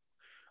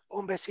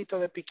 Un besito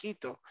de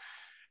piquito.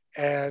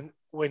 And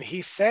when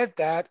he said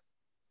that,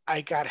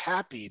 I got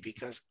happy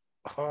because,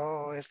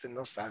 oh, este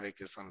no sabe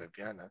que son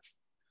lesbianas.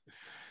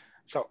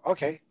 So,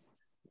 okay.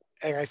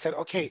 And I said,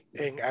 okay.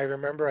 And I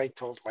remember I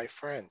told my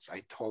friends,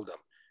 I told them,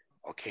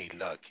 okay,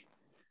 look,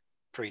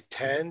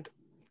 pretend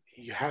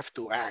you have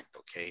to act,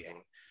 okay?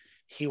 And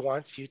he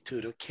wants you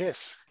to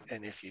kiss.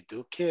 And if you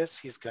do kiss,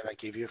 he's gonna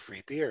give you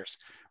free beers.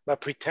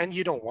 But pretend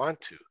you don't want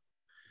to.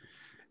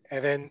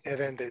 And then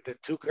the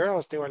two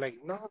girls, they were like,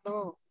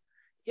 no,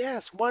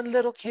 yes, one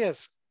little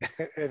kiss.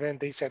 And then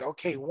they said,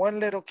 okay, one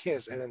little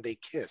kiss. And then they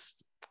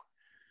kissed.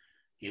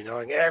 You know,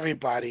 and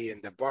everybody in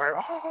the bar,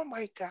 oh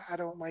my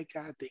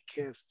God, they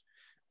kissed.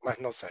 Mas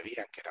no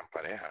sabían que eran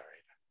pareja,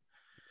 right?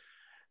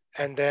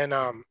 And then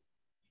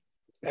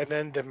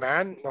the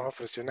man nos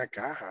ofreció una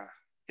caja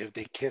if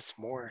they kiss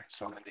more.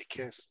 So then they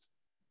kissed.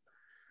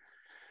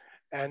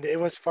 And it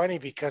was funny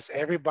because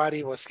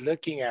everybody was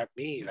looking at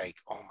me like,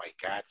 oh my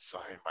God,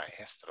 soy el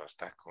maestro,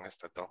 está con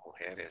estas dos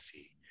mujeres.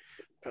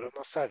 Pero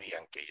no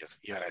sabían que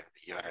yo era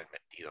el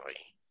metido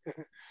ahí.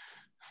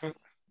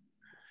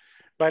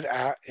 But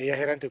ellas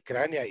eran de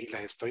Ucrania y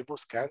las estoy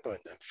buscando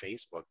en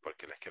Facebook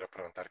porque les quiero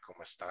preguntar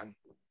cómo están.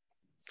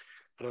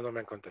 Pero no me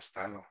han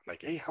contestado.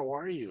 Like, hey, how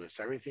are you?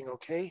 Is everything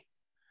okay?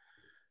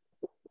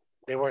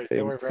 They were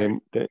very...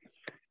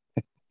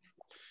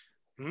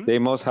 They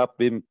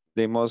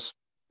must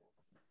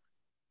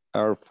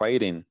are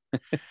fighting.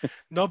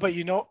 No, but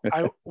you know,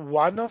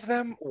 one of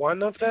them,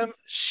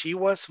 she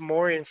was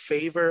more in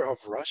favor of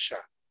Russia.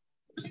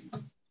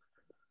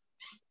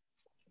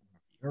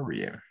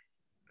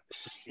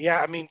 Yeah,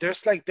 I mean,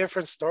 there's like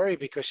different story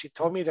because she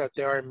told me that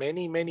there are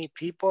many, many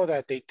people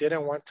that they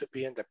didn't want to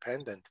be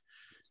independent.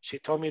 She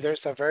told me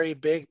there's a very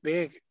big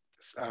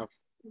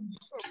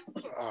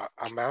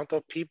amount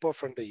of people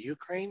from the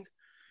Ukraine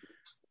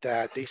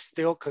that they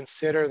still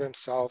consider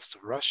themselves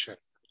Russian.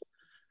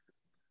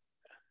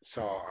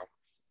 So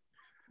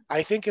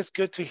I think it's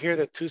good to hear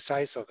the two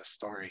sides of the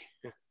story.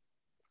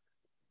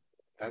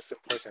 That's the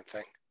important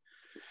thing.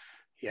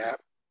 Yeah.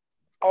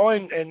 Oh,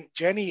 and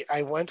Jenny,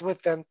 I went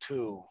with them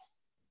to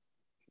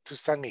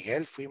San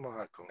Miguel.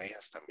 Fuimos con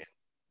ellas también.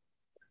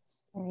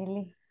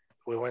 Really?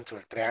 We went to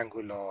El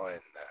Triángulo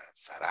and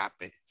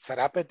Zarape.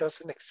 Zarape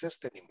doesn't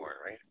exist anymore,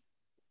 right?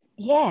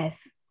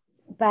 Yes,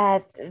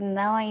 but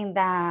now in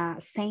the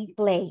same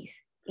place.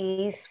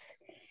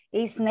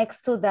 Is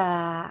next to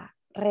the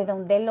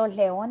Redondel Los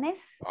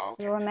Leones. Oh,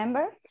 okay. You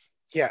remember?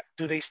 Yeah.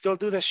 Do they still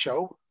do the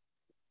show?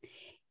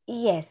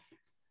 Yes.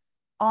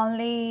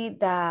 Only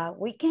the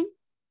weekend.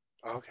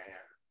 Okay.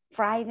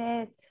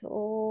 Friday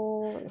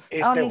to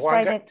Is only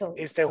Friday to.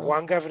 Is the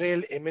Juan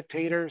Gabriel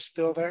imitator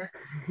still there?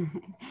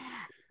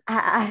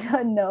 I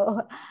don't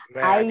know.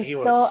 Man,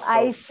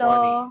 I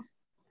saw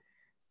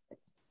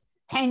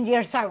 10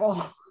 years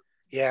ago.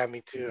 Yeah,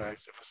 me too. It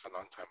was a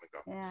long time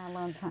ago. Yeah, a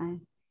long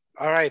time.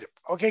 All right.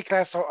 Okay,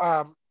 class.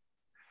 So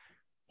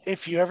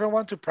if you ever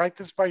want to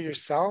practice by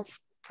yourself,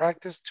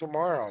 practice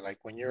tomorrow, like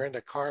when you're in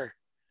the car.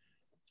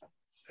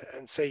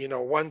 And say, you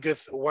know, one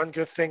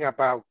good thing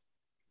about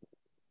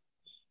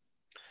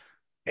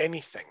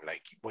anything,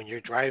 like when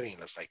you're driving,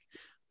 it's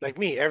like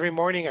me, every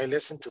morning I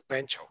listen to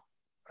Pencho,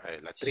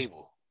 La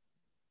Tribu.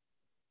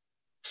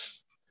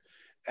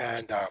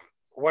 And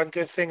one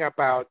good thing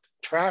about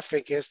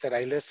traffic is that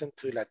I listen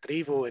to La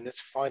Tribu and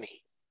it's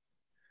funny.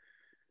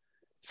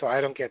 So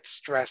I don't get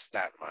stressed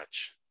that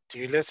much. Do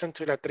you listen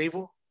to La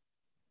Tribu?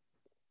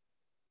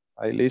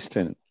 I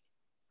listen.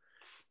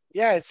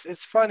 Yeah,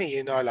 it's funny,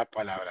 you know, la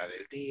palabra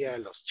del día,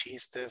 los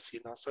chistes, you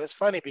know. So it's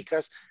funny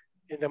because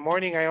in the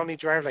morning I only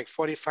drive like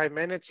 45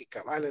 minutes y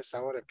cabal esa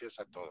hora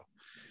empieza todo.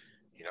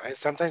 You know, and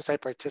sometimes I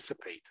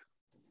participate.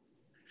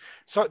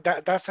 So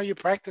that's how you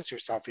practice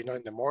yourself, you know,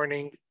 in the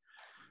morning,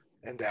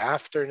 in the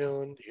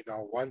afternoon. You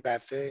know, one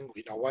bad thing,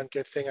 you know, one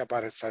good thing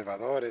about El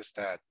Salvador is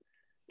that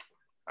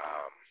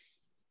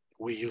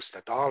we use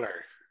the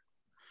dollar.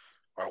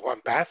 Or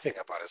one bad thing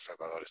about El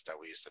Salvador is that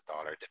we use the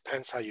dollar.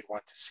 Depends how you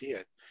want to see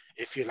it.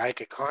 If you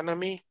like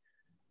economy,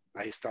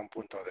 ahí está un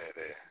punto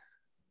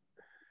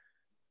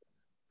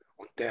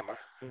un tema.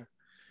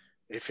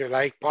 If you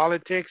like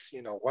politics,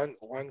 you know, one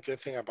good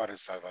thing about El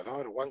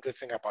Salvador, one good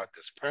thing about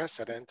this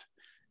president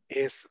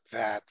is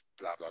that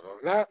blah, blah, blah,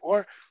 blah.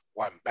 Or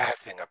one bad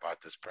thing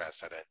about this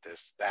president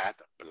is that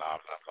blah,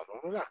 blah, blah,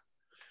 blah, blah, blah.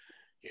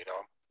 You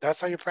know,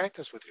 that's how you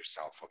practice with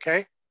yourself,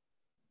 okay?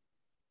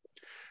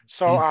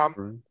 So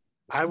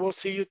I will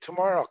see you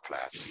tomorrow,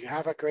 class. You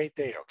have a great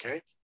day,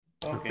 okay?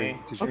 Okay.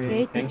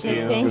 Okay, Thank teacher.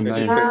 you. Thank Good you.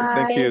 night.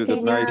 Thank you.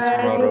 Good night. Good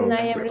Tomorrow.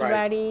 night, Bye-bye.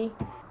 everybody.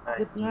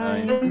 Good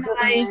Night. night. Good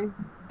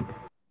night.